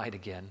and he died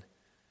again.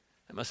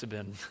 That must have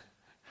been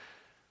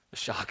a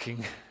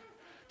shocking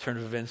turn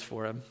of events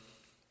for him.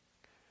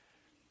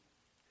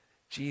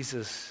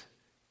 Jesus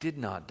did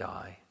not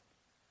die.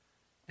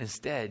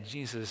 Instead,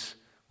 Jesus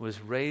was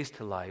raised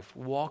to life,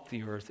 walked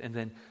the earth, and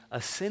then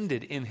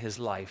ascended in his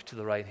life to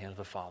the right hand of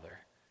the Father,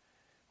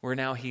 where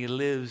now he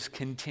lives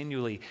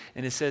continually.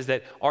 And it says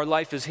that our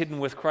life is hidden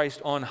with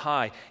Christ on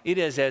high. It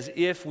is as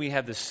if we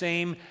have the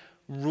same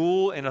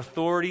rule and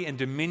authority and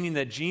dominion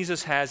that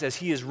Jesus has as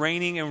he is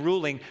reigning and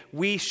ruling.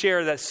 We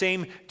share that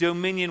same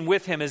dominion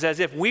with him. It's as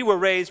if we were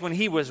raised when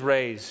he was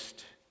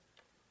raised.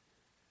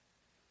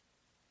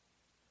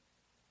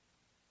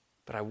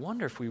 But I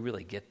wonder if we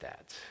really get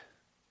that.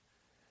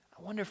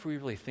 I wonder if we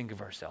really think of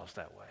ourselves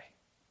that way.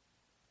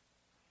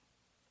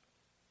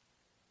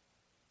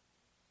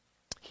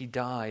 He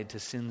died to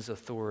sin's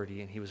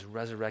authority and he was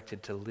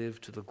resurrected to live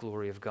to the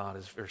glory of God,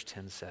 as verse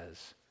 10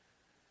 says.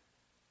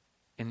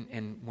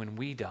 And when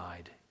we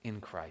died in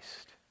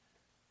Christ,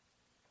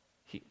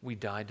 we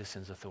died to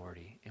sin's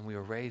authority, and we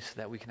were raised so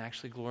that we can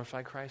actually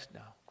glorify Christ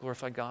now,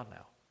 glorify God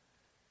now.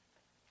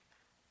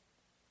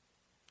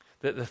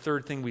 The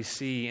third thing we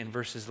see in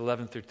verses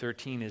 11 through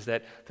 13 is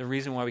that the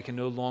reason why we can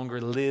no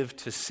longer live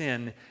to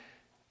sin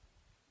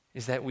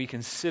is that we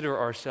consider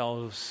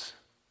ourselves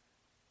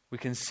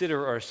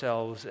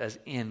as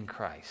in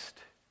Christ.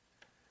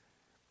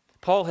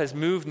 Paul has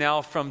moved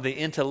now from the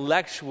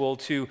intellectual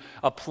to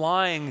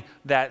applying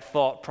that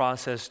thought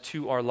process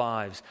to our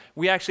lives.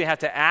 We actually have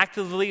to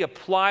actively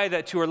apply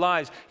that to our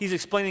lives. He's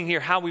explaining here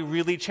how we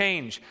really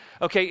change.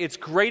 Okay, it's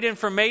great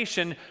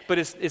information, but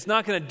it's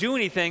not going to do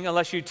anything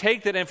unless you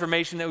take that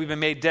information that we've been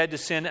made dead to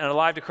sin and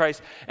alive to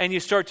Christ, and you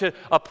start to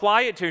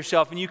apply it to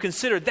yourself, and you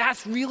consider,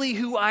 that's really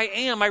who I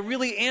am. I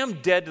really am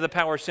dead to the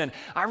power of sin.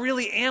 I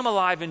really am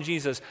alive in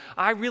Jesus.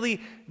 I really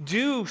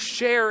do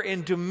share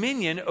in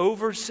dominion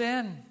over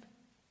sin.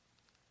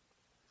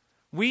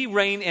 We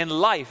reign in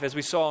life, as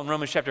we saw in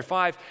Romans chapter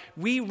 5.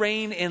 We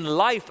reign in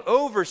life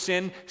over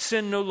sin.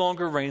 Sin no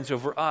longer reigns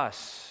over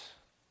us.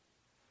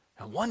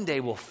 And one day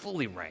we'll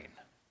fully reign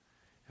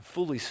and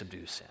fully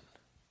subdue sin.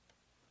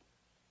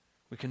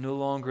 We can no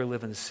longer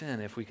live in sin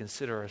if we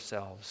consider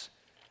ourselves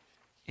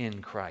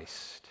in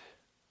Christ.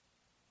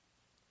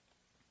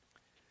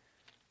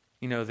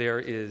 You know,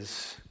 there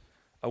is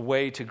a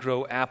way to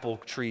grow apple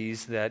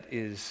trees that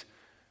is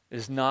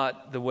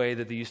not the way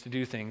that they used to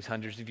do things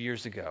hundreds of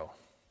years ago.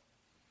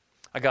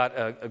 I got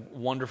a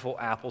wonderful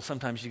apple.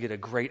 Sometimes you get a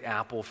great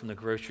apple from the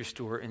grocery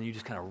store and you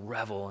just kind of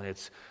revel in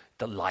its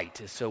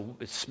delight. It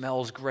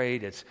smells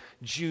great, it's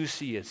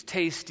juicy, it's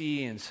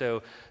tasty. And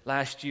so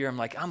last year I'm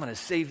like, I'm going to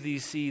save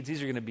these seeds.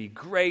 These are going to be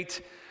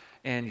great.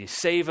 And you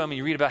save them and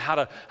you read about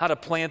how to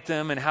plant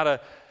them and how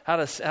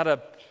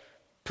to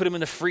put them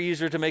in the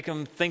freezer to make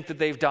them think that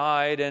they've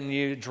died, and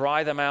you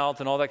dry them out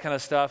and all that kind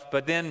of stuff.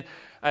 But then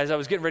as I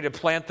was getting ready to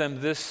plant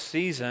them this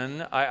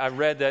season, I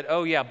read that,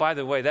 oh yeah, by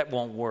the way, that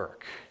won't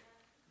work.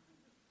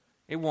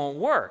 It won't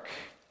work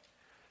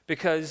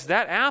because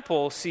that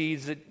apple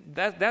seeds,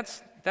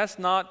 that's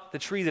not the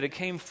tree that it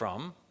came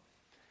from.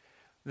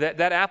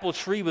 That apple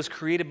tree was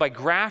created by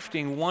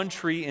grafting one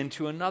tree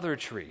into another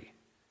tree.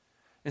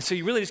 And so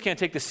you really just can't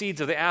take the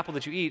seeds of the apple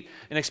that you eat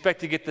and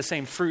expect to get the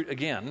same fruit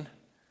again.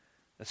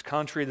 That's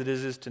contrary that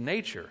it is to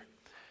nature,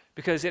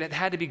 because it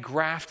had to be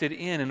grafted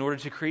in order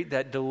to create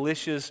that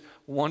delicious,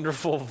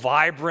 wonderful,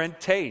 vibrant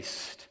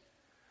taste.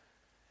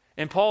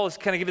 And Paul is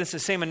kind of giving us the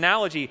same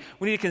analogy.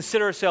 We need to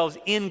consider ourselves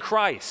in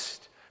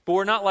Christ, but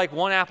we're not like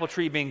one apple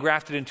tree being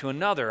grafted into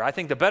another. I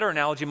think the better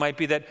analogy might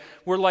be that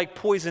we're like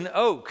poison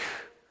oak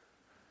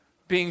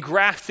being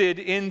grafted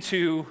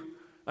into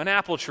an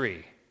apple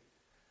tree.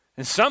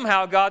 And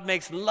somehow God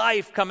makes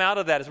life come out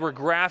of that as we're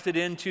grafted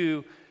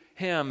into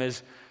Him,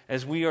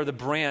 as we are the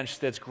branch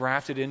that's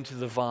grafted into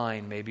the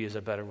vine, maybe is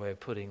a better way of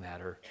putting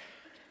that, or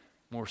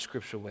more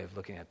scriptural way of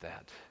looking at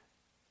that.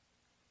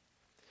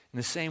 In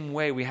the same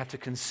way, we have to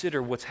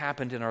consider what's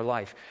happened in our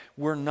life.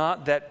 We're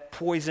not that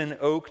poison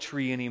oak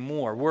tree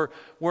anymore.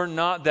 We're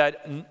not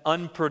that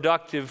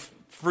unproductive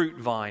fruit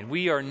vine.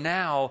 We are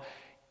now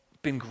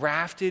been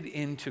grafted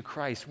into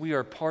Christ. We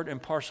are part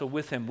and parcel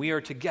with him. We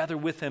are together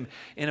with him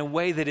in a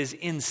way that is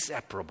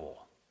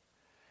inseparable,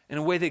 in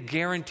a way that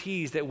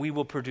guarantees that we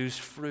will produce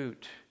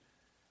fruit.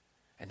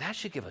 And that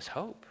should give us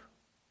hope.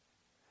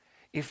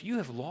 If you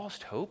have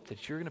lost hope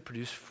that you're going to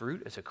produce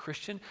fruit as a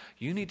Christian,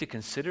 you need to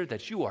consider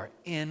that you are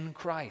in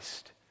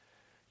Christ.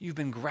 You've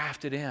been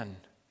grafted in.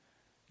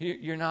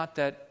 You're not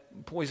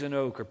that poison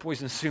oak or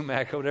poison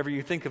sumac or whatever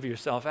you think of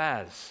yourself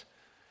as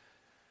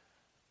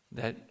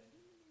that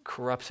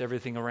corrupts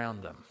everything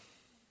around them.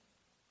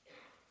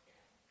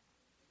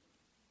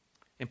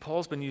 And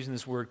Paul's been using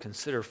this word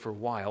consider for a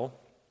while.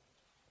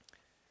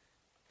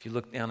 If you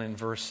look down in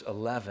verse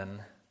 11,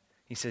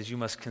 he says, you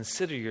must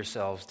consider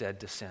yourselves dead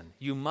to sin.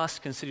 You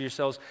must consider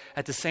yourselves.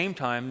 At the same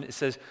time, it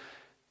says,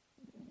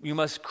 you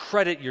must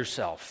credit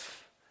yourself.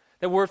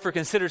 That word for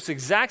consider is the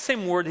exact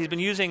same word he's been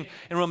using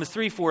in Romans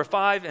 3, 4,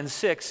 5, and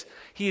 6.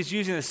 He is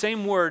using the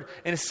same word,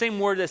 and the same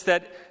word that's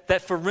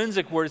that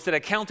forensic word, it's that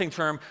accounting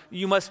term.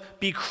 You must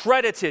be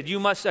credited. You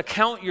must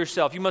account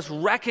yourself. You must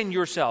reckon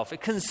yourself.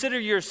 Consider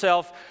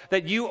yourself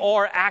that you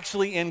are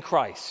actually in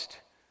Christ.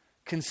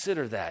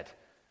 Consider that.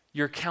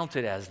 You're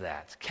counted as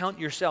that. Count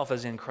yourself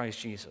as in Christ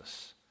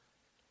Jesus.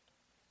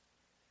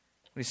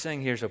 What he's saying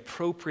here is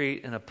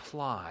appropriate and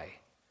apply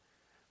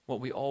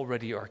what we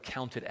already are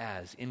counted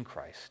as in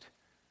Christ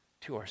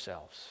to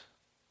ourselves.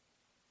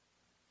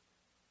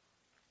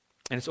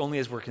 And it's only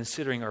as we're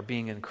considering our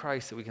being in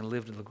Christ that we can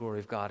live to the glory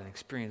of God and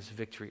experience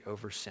victory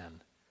over sin.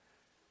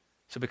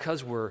 So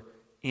because we're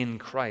in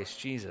Christ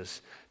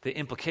Jesus, the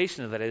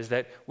implication of that is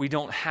that we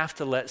don't have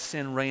to let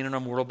sin reign in our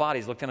mortal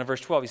bodies. Look down at verse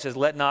 12. He says,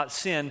 let not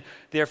sin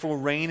therefore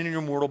reign in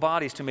your mortal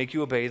bodies to make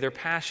you obey their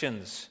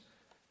passions.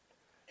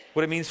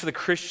 What it means for the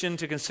Christian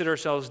to consider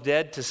ourselves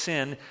dead to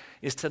sin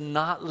is to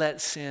not let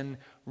sin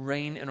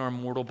reign in our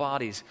mortal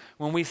bodies.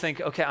 When we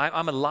think, okay,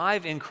 I'm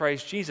alive in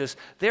Christ Jesus,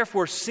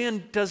 therefore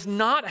sin does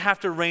not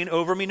have to reign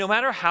over me no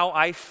matter how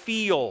I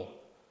feel.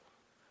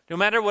 No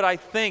matter what I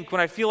think,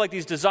 when I feel like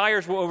these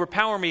desires will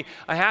overpower me,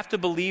 I have to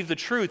believe the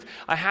truth.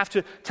 I have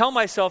to tell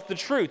myself the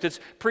truth. It's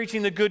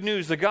preaching the good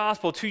news, the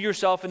gospel to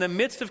yourself in the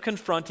midst of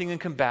confronting and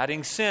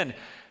combating sin.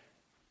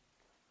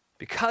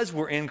 Because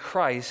we're in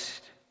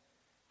Christ,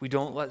 we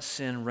don't let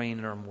sin reign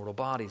in our mortal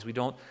bodies. We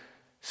don't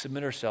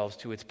submit ourselves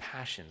to its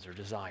passions or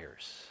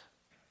desires.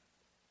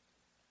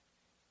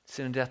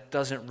 Sin and death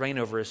doesn't reign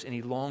over us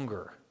any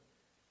longer.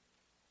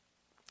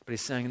 But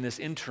he's saying in this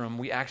interim,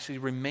 we actually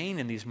remain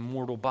in these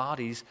mortal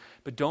bodies,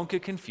 but don't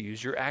get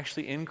confused. You're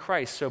actually in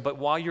Christ. But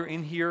while you're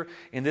in here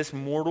in this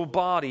mortal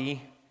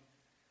body,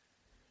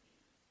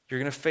 you're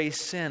going to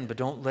face sin, but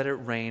don't let it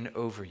reign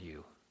over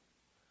you.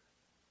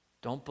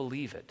 Don't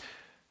believe it.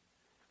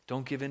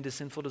 Don't give in to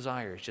sinful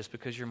desires just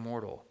because you're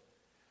mortal.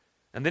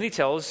 And then he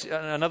tells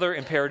another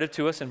imperative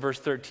to us in verse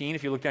 13.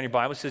 If you look down your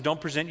Bible, it says,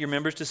 don't present your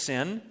members to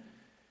sin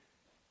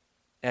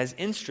as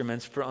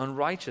instruments for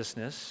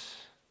unrighteousness.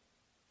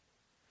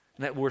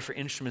 And that word for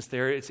instruments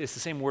there, it's the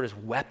same word as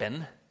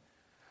weapon.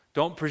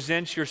 Don't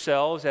present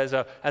yourselves as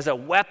a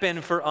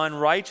weapon for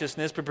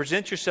unrighteousness, but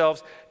present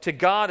yourselves to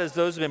God as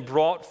those who have been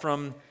brought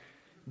from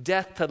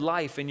death to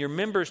life, and your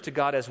members to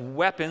God as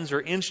weapons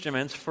or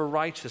instruments for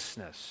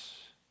righteousness.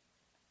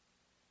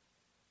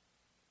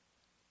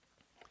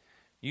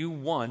 You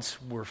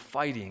once were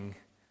fighting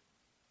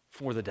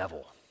for the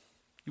devil.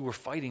 You were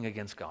fighting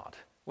against God,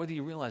 whether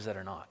you realize that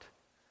or not.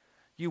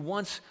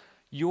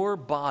 Your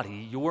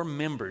body, your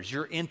members,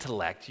 your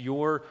intellect,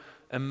 your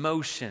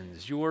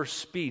emotions, your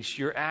speech,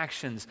 your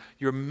actions,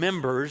 your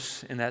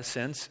members, in that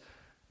sense,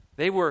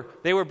 they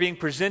were being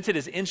presented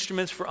as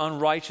instruments for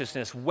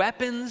unrighteousness,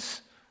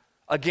 weapons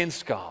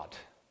against God.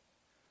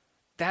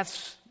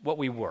 That's what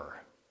we were.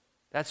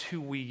 That's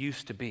who we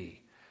used to be.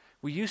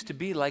 We used to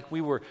be like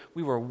we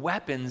were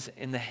weapons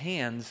in the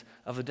hands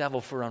of the devil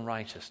for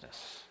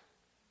unrighteousness.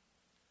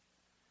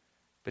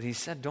 But he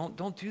said,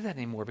 don't do that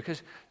anymore,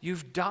 because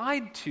you've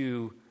died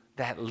to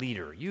that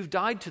leader. You've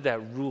died to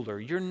that ruler.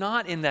 You're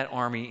not in that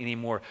army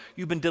anymore.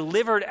 You've been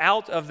delivered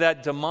out of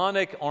that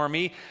demonic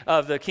army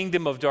of the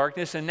kingdom of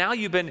darkness, and now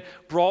you've been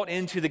brought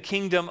into the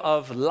kingdom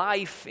of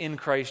life in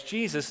Christ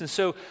Jesus. And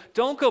so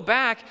don't go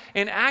back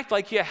and act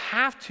like you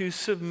have to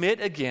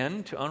submit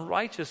again to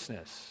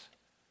unrighteousness.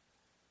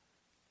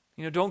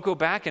 Don't go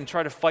back and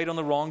try to fight on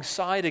the wrong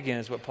side again,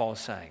 is what Paul is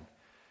saying.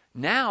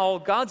 Now,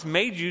 God's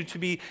made you to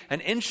be an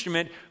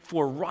instrument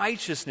for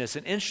righteousness,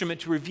 an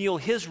instrument to reveal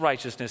His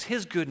righteousness,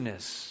 His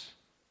goodness.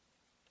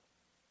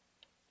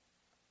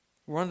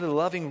 We're under the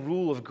loving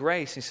rule of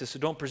grace. He says, so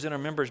don't present our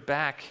members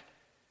back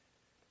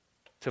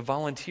to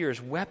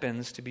volunteers,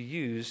 weapons to be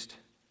used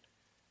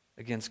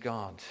against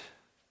God.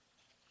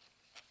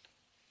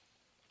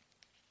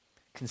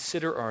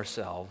 Consider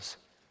ourselves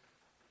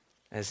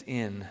as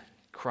in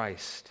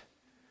Christ.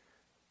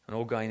 An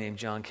old guy named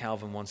John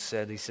Calvin once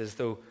said, he says,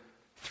 though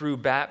through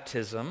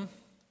baptism,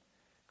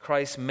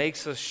 Christ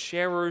makes us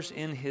sharers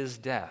in His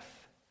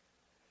death,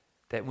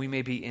 that we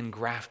may be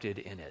engrafted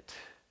in it.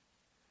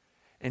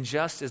 And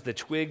just as the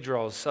twig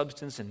draws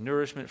substance and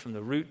nourishment from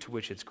the root to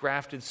which it's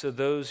grafted, so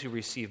those who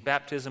receive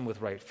baptism with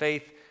right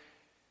faith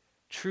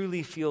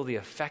truly feel the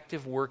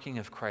effective working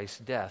of Christ's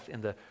death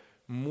in the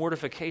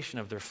mortification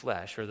of their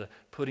flesh, or the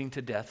putting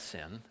to death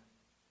sin,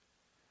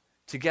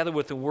 together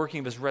with the working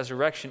of his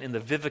resurrection in the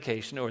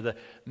vivification, or the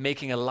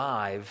making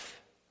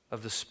alive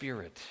of the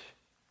Spirit.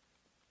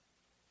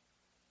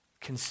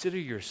 Consider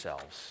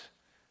yourselves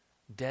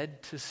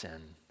dead to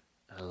sin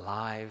and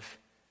alive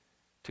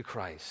to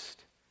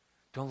Christ.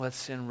 Don't let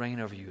sin reign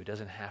over you. It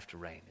doesn't have to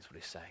reign, is what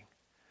he's saying.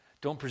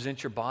 Don't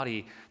present your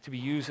body to be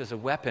used as a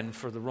weapon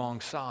for the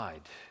wrong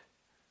side,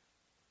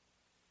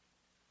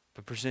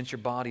 but present your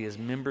body as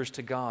members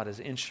to God, as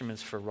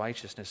instruments for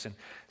righteousness, and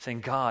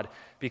saying, God,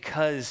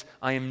 because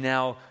I am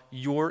now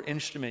your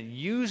instrument,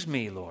 use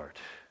me, Lord.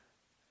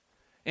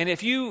 And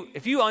if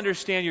you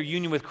understand your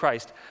union with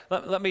Christ,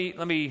 let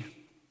me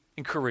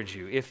encourage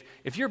you.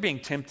 If you're being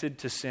tempted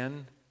to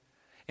sin,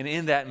 and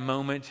in that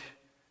moment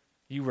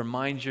you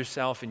remind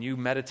yourself and you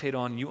meditate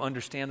on, you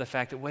understand the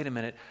fact that, wait a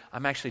minute,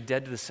 I'm actually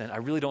dead to the sin. I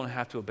really don't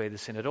have to obey the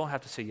sin. I don't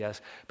have to say yes.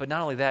 But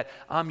not only that,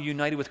 I'm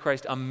united with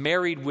Christ. I'm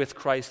married with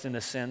Christ in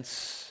a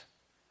sense.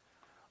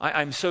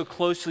 I'm so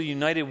closely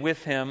united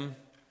with him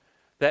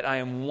that I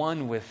am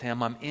one with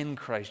him. I'm in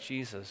Christ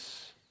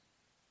Jesus.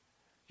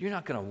 You're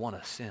not going to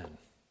want to sin.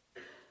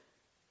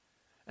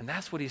 And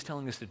that's what he's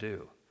telling us to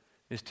do,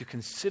 is to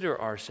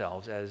consider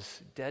ourselves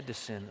as dead to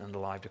sin and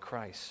alive to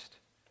Christ.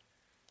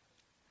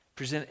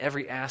 Present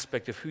every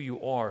aspect of who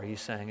you are, he's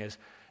saying,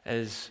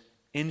 as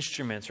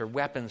instruments or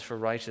weapons for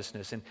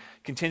righteousness, and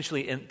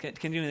continually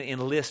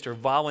enlist or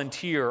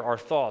volunteer our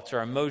thoughts,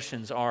 our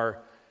emotions, our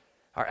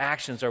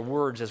actions, our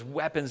words as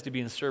weapons to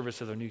be in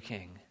service of the new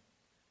King.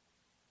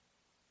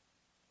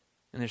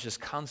 And there's this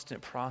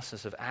constant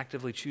process of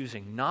actively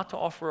choosing not to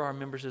offer our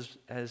members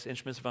as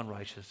instruments of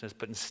unrighteousness,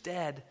 but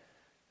instead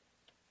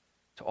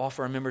to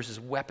offer our members as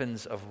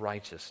weapons of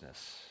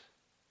righteousness.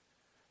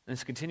 And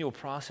it's a continual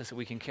process that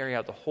we can carry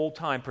out the whole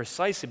time,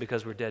 precisely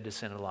because we're dead to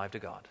sin and alive to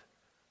God.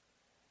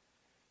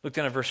 Look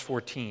down at verse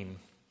 14.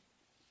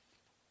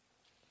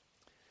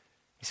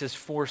 He says,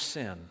 for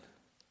sin,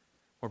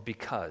 or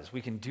because.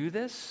 We can do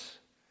this.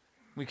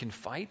 We can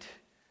fight.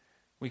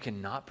 We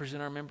cannot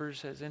present our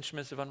members as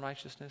instruments of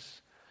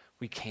unrighteousness.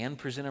 We can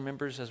present our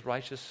members as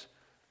righteous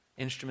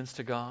instruments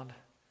to God.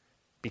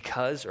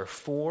 Because, or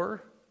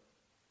for,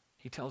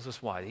 he tells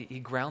us why. He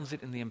grounds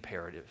it in the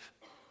imperative.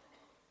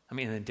 In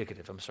the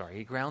indicative,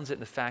 He grounds it in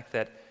the fact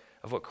that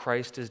of what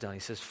Christ has done. He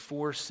says,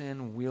 for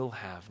sin will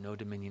have no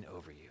dominion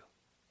over you.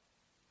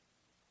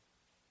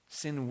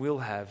 Sin will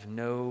have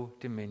no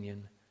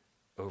dominion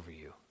over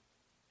you.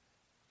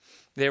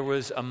 There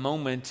was a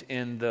moment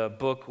in the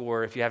book,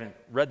 or if you haven't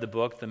read the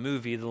book, the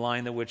movie, The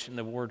Lion, the Witch, and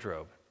the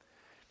Wardrobe.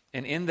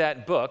 And in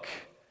that book,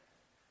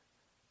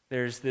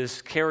 there's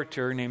this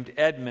character named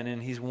Edmund,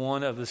 and he's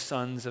one of the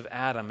sons of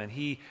Adam. And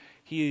he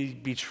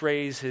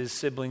betrays his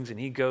siblings, and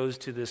he goes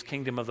to this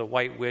kingdom of the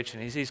White Witch.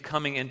 And as he's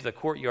coming into the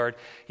courtyard,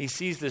 he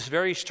sees this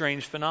very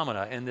strange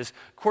phenomena. And this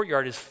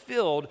courtyard is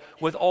filled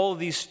with all of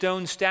these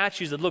stone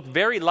statues that look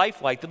very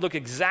lifelike, that look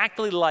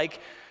exactly like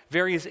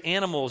various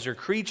animals or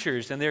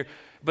creatures. And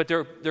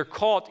they're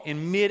caught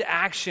in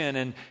mid-action,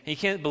 and he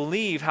can't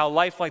believe how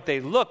lifelike they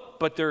look,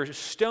 but they're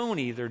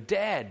stony, they're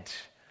dead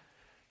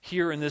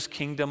here in this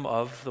kingdom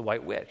of the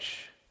White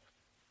Witch.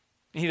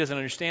 He doesn't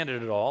understand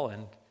it at all,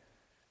 and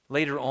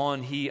later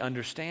on he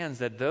understands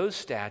that those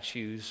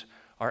statues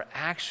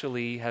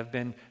have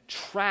been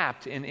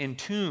trapped and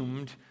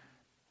entombed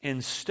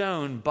in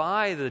stone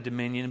by the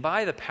dominion,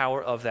 by the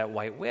power of that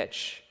White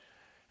Witch.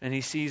 And he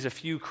sees a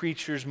few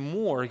creatures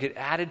more get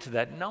added to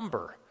that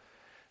number.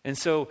 And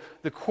so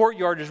the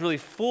courtyard is really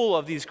full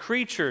of these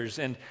creatures,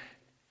 and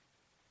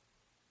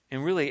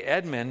really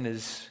Edmund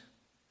is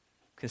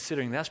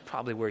considering that's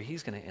probably where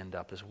he's going to end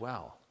up as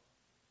well.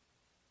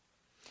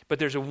 But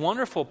there's a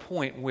wonderful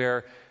point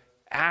where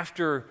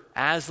after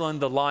Aslan,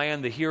 the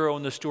lion, the hero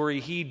in the story,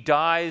 he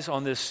dies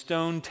on this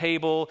stone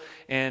table,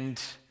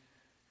 and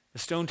the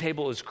stone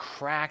table is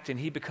cracked, and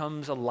he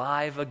becomes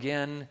alive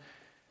again.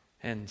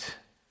 And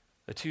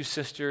the two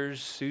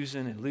sisters,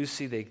 Susan and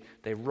Lucy,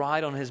 they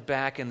ride on his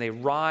back, and they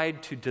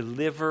ride to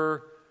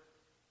deliver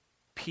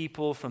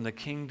people from the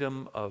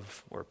kingdom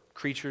of, or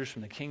creatures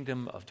from the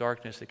kingdom of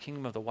darkness, the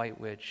kingdom of the White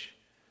Witch.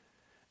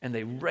 And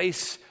they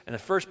race, and the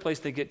first place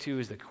they get to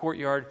is the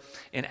courtyard.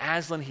 And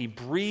Aslan, he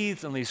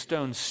breathes on these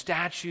stone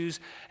statues,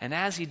 and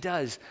as he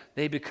does,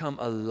 they become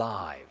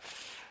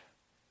alive.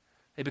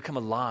 They become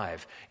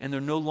alive, and they're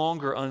no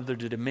longer under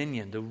the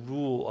dominion, the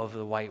rule of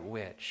the White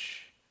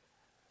Witch.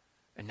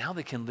 And now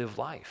they can live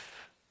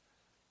life.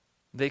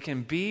 They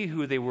can be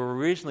who they were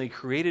originally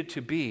created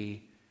to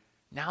be,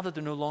 now that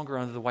they're no longer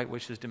under the White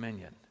Witch's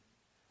dominion.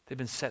 They've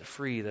been set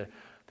free.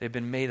 They've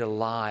been made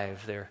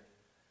alive.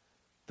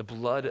 The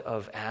blood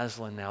of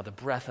Aslan now, the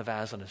breath of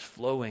Aslan is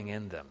flowing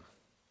in them.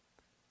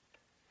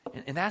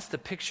 And that's the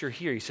picture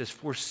here. He says,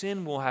 for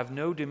sin will have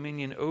no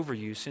dominion over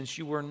you, since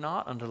you were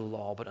not under the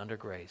law, but under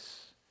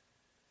grace.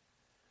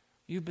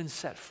 You've been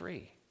set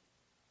free.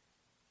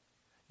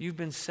 You've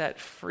been set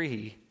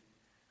free.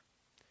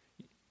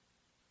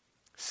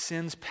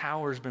 Sin's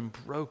power has been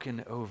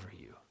broken over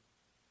you.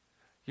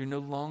 You're no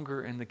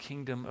longer in the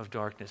kingdom of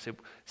darkness.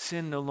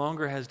 Sin no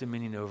longer has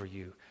dominion over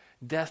you.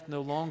 Death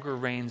no longer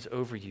reigns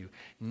over you.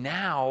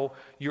 Now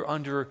you're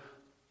under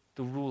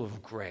the rule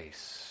of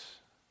grace.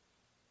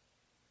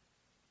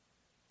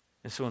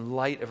 And so in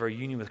light of our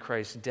union with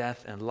Christ,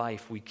 death and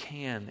life, we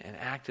can and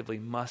actively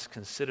must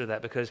consider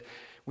that, because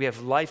we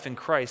have life in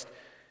Christ.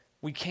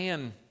 We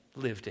can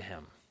live to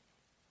him.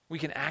 We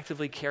can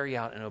actively carry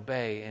out and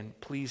obey and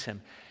please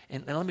him.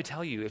 And let me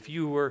tell you, if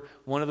you were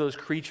one of those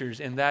creatures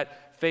in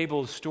that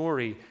fabled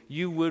story,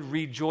 you would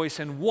rejoice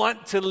and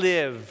want to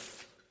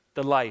live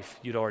the life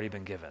you'd already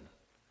been given.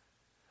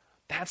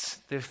 That's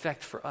the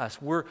effect for us.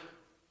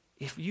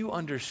 If you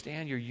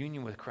understand your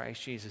union with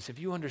Christ Jesus, if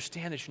you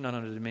understand that you're not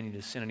under the dominion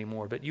of sin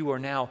anymore, but you are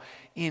now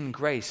in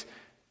grace,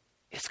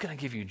 it's going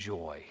to give you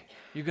joy.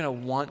 You're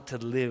going to want to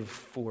live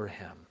for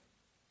him.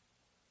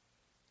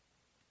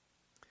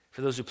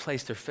 For those who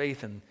place their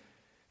faith in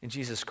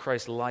Jesus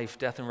Christ's life,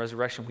 death, and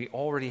resurrection, we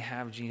already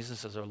have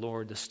Jesus as our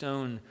Lord. The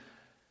stone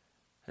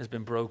has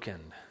been broken.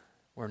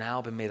 We're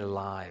now been made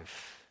alive.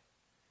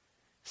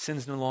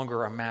 Sin's no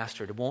longer our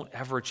master. It won't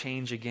ever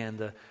change again.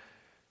 The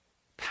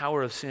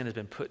power of sin has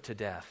been put to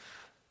death.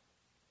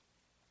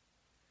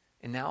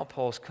 And now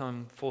Paul's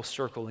come full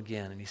circle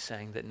again, and he's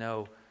saying that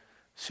no,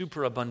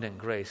 superabundant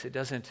grace, it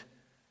doesn't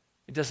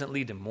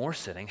lead to more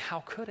sinning.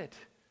 How could it?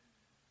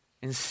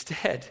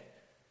 Instead,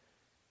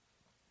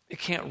 it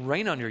can't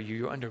reign under you.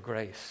 You're under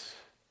grace.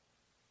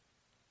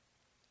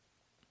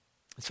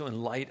 And so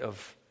in light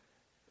of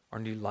our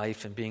new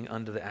life and being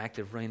under the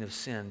active reign of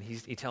sin,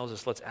 he tells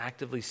us, let's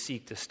actively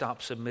seek to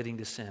stop submitting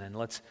to sin, and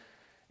let's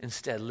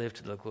instead live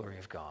to the glory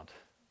of God.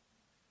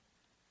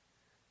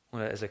 I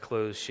want to, as I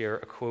close, share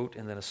a quote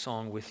and then a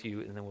song with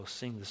you, and then we'll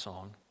sing the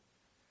song.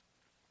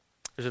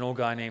 There's an old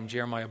guy named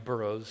Jeremiah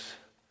Burroughs,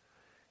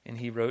 and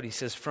he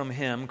says, from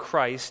him,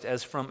 Christ,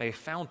 as from a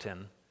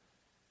fountain,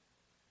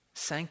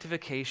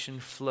 sanctification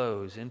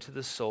flows into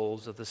the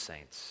souls of the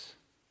saints.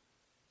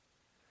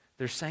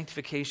 Their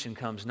sanctification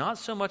comes not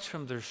so much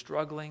from their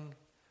struggling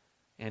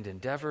and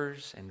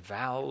endeavors and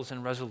vows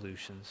and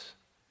resolutions,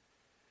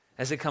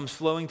 as it comes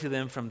flowing to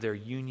them from their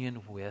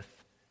union with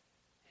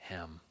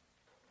him.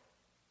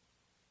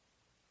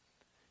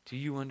 Do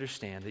you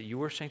understand that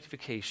your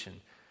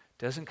sanctification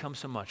doesn't come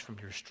so much from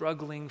your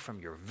struggling, from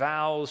your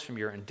vows, from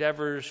your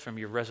endeavors, from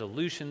your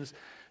resolutions,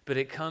 but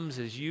it comes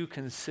as you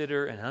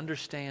consider and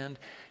understand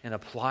and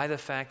apply the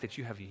fact that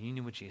you have a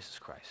union with Jesus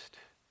Christ?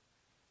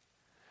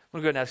 I'm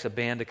going to go ahead and ask the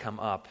band to come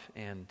up,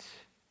 and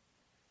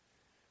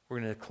we're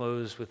going to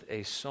close with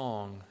a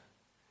song.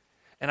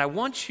 And I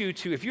want you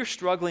to, if you're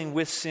struggling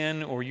with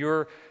sin,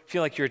 or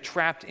feel like you're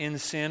trapped in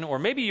sin, or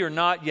maybe you're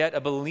not yet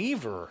a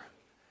believer,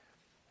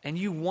 and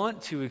you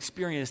want to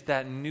experience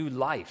that new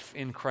life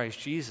in Christ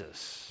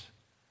Jesus,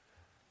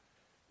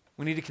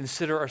 we need to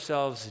consider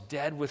ourselves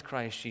dead with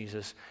Christ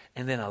Jesus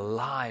and then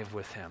alive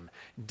with him.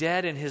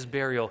 Dead in his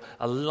burial,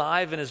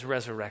 alive in his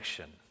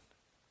resurrection.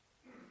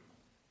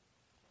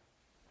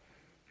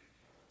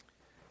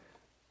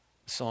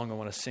 The song I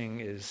want to sing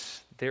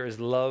is, there is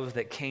love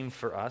that came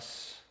for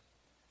us,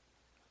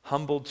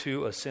 humbled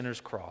to a sinner's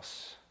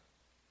cross.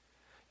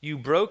 You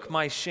broke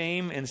my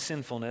shame and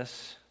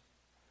sinfulness.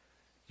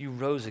 You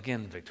rose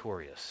again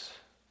victorious.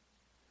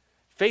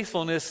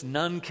 Faithfulness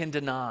none can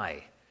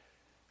deny.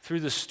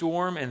 Through the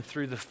storm and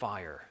through the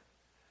fire,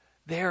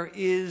 there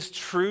is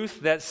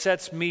truth that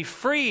sets me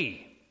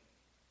free.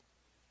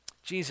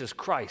 Jesus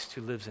Christ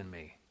who lives in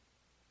me.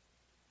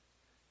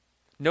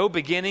 No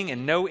beginning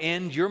and no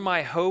end. You're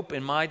my hope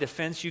and my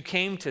defense. You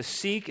came to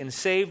seek and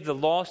save the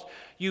lost.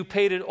 You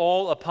paid it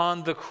all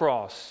upon the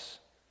cross.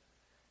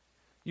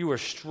 You are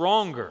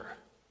stronger.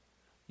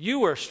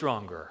 You are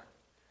stronger.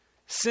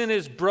 Sin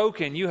is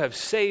broken. You have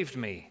saved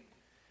me.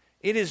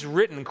 It is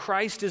written,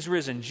 Christ is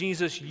risen.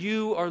 Jesus,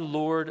 you are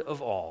Lord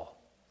of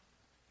all.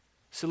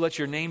 So let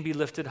your name be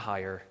lifted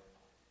higher.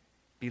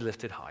 Be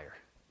lifted higher.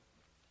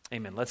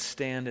 Amen. Let's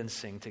stand and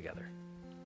sing together.